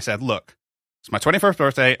manager, and I said, look, it's my 21st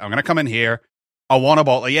birthday. I'm going to come in here. I want a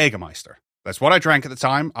bottle of Jägermeister. That's what I drank at the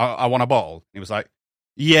time. I want a bottle. He was like,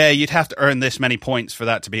 yeah, you'd have to earn this many points for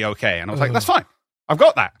that to be okay. And I was like, that's fine. I've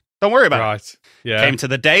got that. Don't worry about it. Yeah. Came to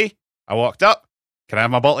the day. I walked up. Can I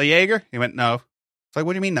have my bottle of Jaeger? He went, no. It's like,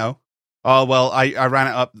 what do you mean no? Oh, well, I ran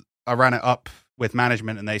it up. I ran it up with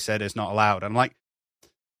management, and they said it's not allowed. I'm like,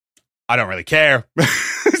 I don't really care.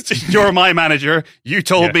 You're my manager. You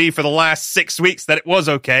told me for the last 6 weeks that it was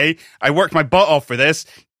okay. I worked my butt off for this.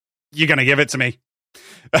 You're going to give it to me.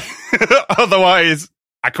 Otherwise,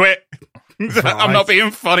 I quit. Right. I'm not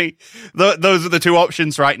being funny. Those are the two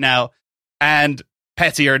options right now. And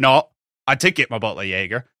petty or not, I did get my bottle of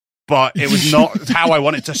Jaeger, but it was not how I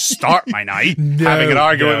wanted to start my night, having an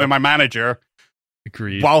argument with my manager.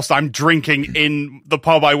 Agreed. Whilst I'm drinking in the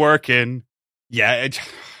pub I work in. Yeah,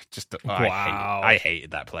 wow. I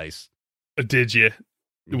hated that place. Did you?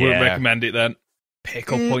 You wouldn't recommend it then?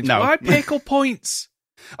 Pickle points. No. Why pickle points?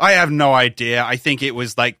 I have no idea. I think it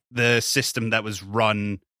was like the system that was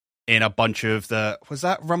run in a bunch of was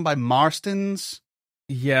that run by Marston's?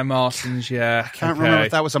 Yeah, Marston's, yeah. I can't remember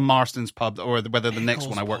if that was a Marston's pub or whether the next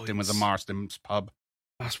one I worked in was a Marston's pub.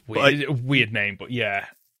 That's weird. A weird name, but yeah.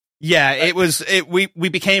 Yeah, it was. We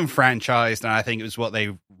became franchised, and I think it was what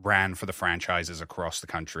they ran for the franchises across the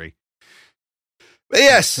country. But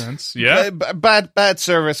yes, yeah. Bad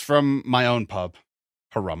service from my own pub.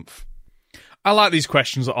 Harumph. I like these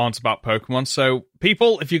questions that aren't about Pokemon. So,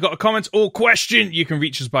 people, if you've got a comment or question, you can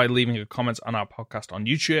reach us by leaving a comment on our podcast on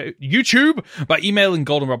YouTube, by emailing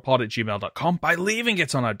goldenrodpod@gmail.com, by leaving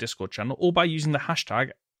it on our Discord channel, or by using the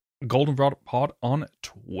hashtag goldenrodpod on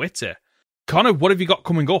Twitter. Connor, what have you got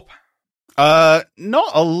coming up?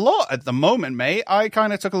 Not a lot at the moment, mate. I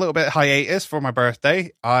kind of took a little bit of hiatus for my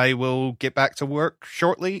birthday. I will get back to work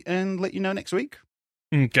shortly and let you know next week.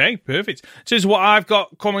 Okay, perfect. So here's what I've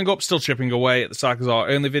got coming up. Still chipping away at the Cycles Are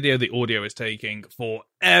Only video. The audio is taking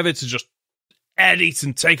forever to just edit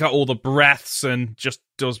and take out all the breaths and just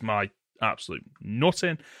does my absolute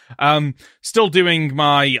nutting. Still doing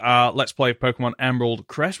my Let's Play of Pokemon Emerald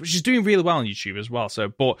Crest, which is doing really well on YouTube as well. So,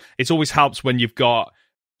 but it always helps when you've got,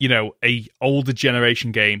 you know, a older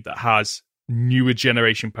generation game that has newer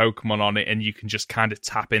generation Pokemon on it, and you can just kind of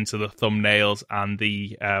tap into the thumbnails and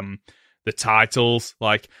the titles,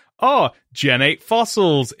 like, oh, Gen 8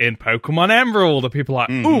 fossils in Pokemon Emerald. And people are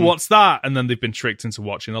like, ooh, what's that? And then they've been tricked into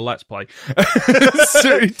watching a Let's Play.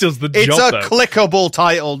 So it does the job, It's a though. clickable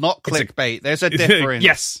title, not clickbait. There's a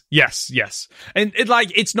difference. Yes. And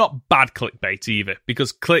it's not bad clickbait either,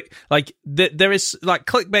 because there is, like,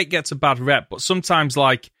 clickbait gets a bad rep, but sometimes,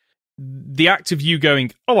 like, the act of you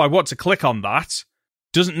going, oh, I want to click on that,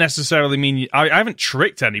 doesn't necessarily mean I haven't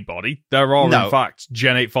tricked anybody. There are, in fact,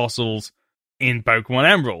 Gen 8 fossils in Pokemon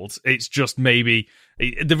Emerald. It's just maybe...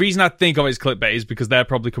 The reason I think of it as clickbait is because they're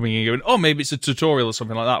probably coming in and going, oh, maybe it's a tutorial or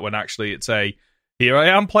something like that, when actually it's a, here I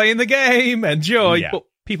am playing the game, enjoy. Yeah. But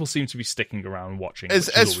people seem to be sticking around and watching. As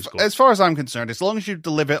far as I'm concerned, as long as you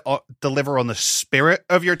deliver on the spirit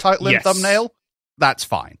of your title and thumbnail, that's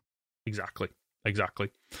fine. Exactly.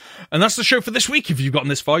 And that's the show for this week. If you've gotten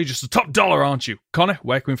this far, you're just a top dollar, aren't you? Connor,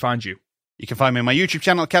 where can we find you? You can find me on my YouTube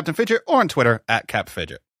channel, Captain Fidget, or on Twitter,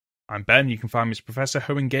 @CapFidget. I'm Ben. You can find me as Professor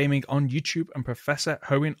Hoenn Gaming on YouTube and Professor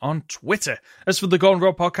Hoenn on Twitter. As for the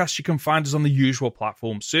Goldenrod Podcast, you can find us on the usual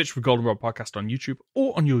platforms. Search for Goldenrod Podcast on YouTube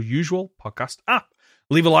or on your usual podcast app.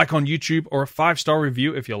 Leave a like on YouTube or a 5-star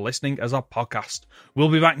review if you're listening as our podcast. We'll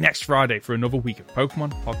be back next Friday for another week of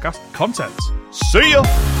Pokemon podcast content. See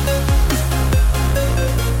ya!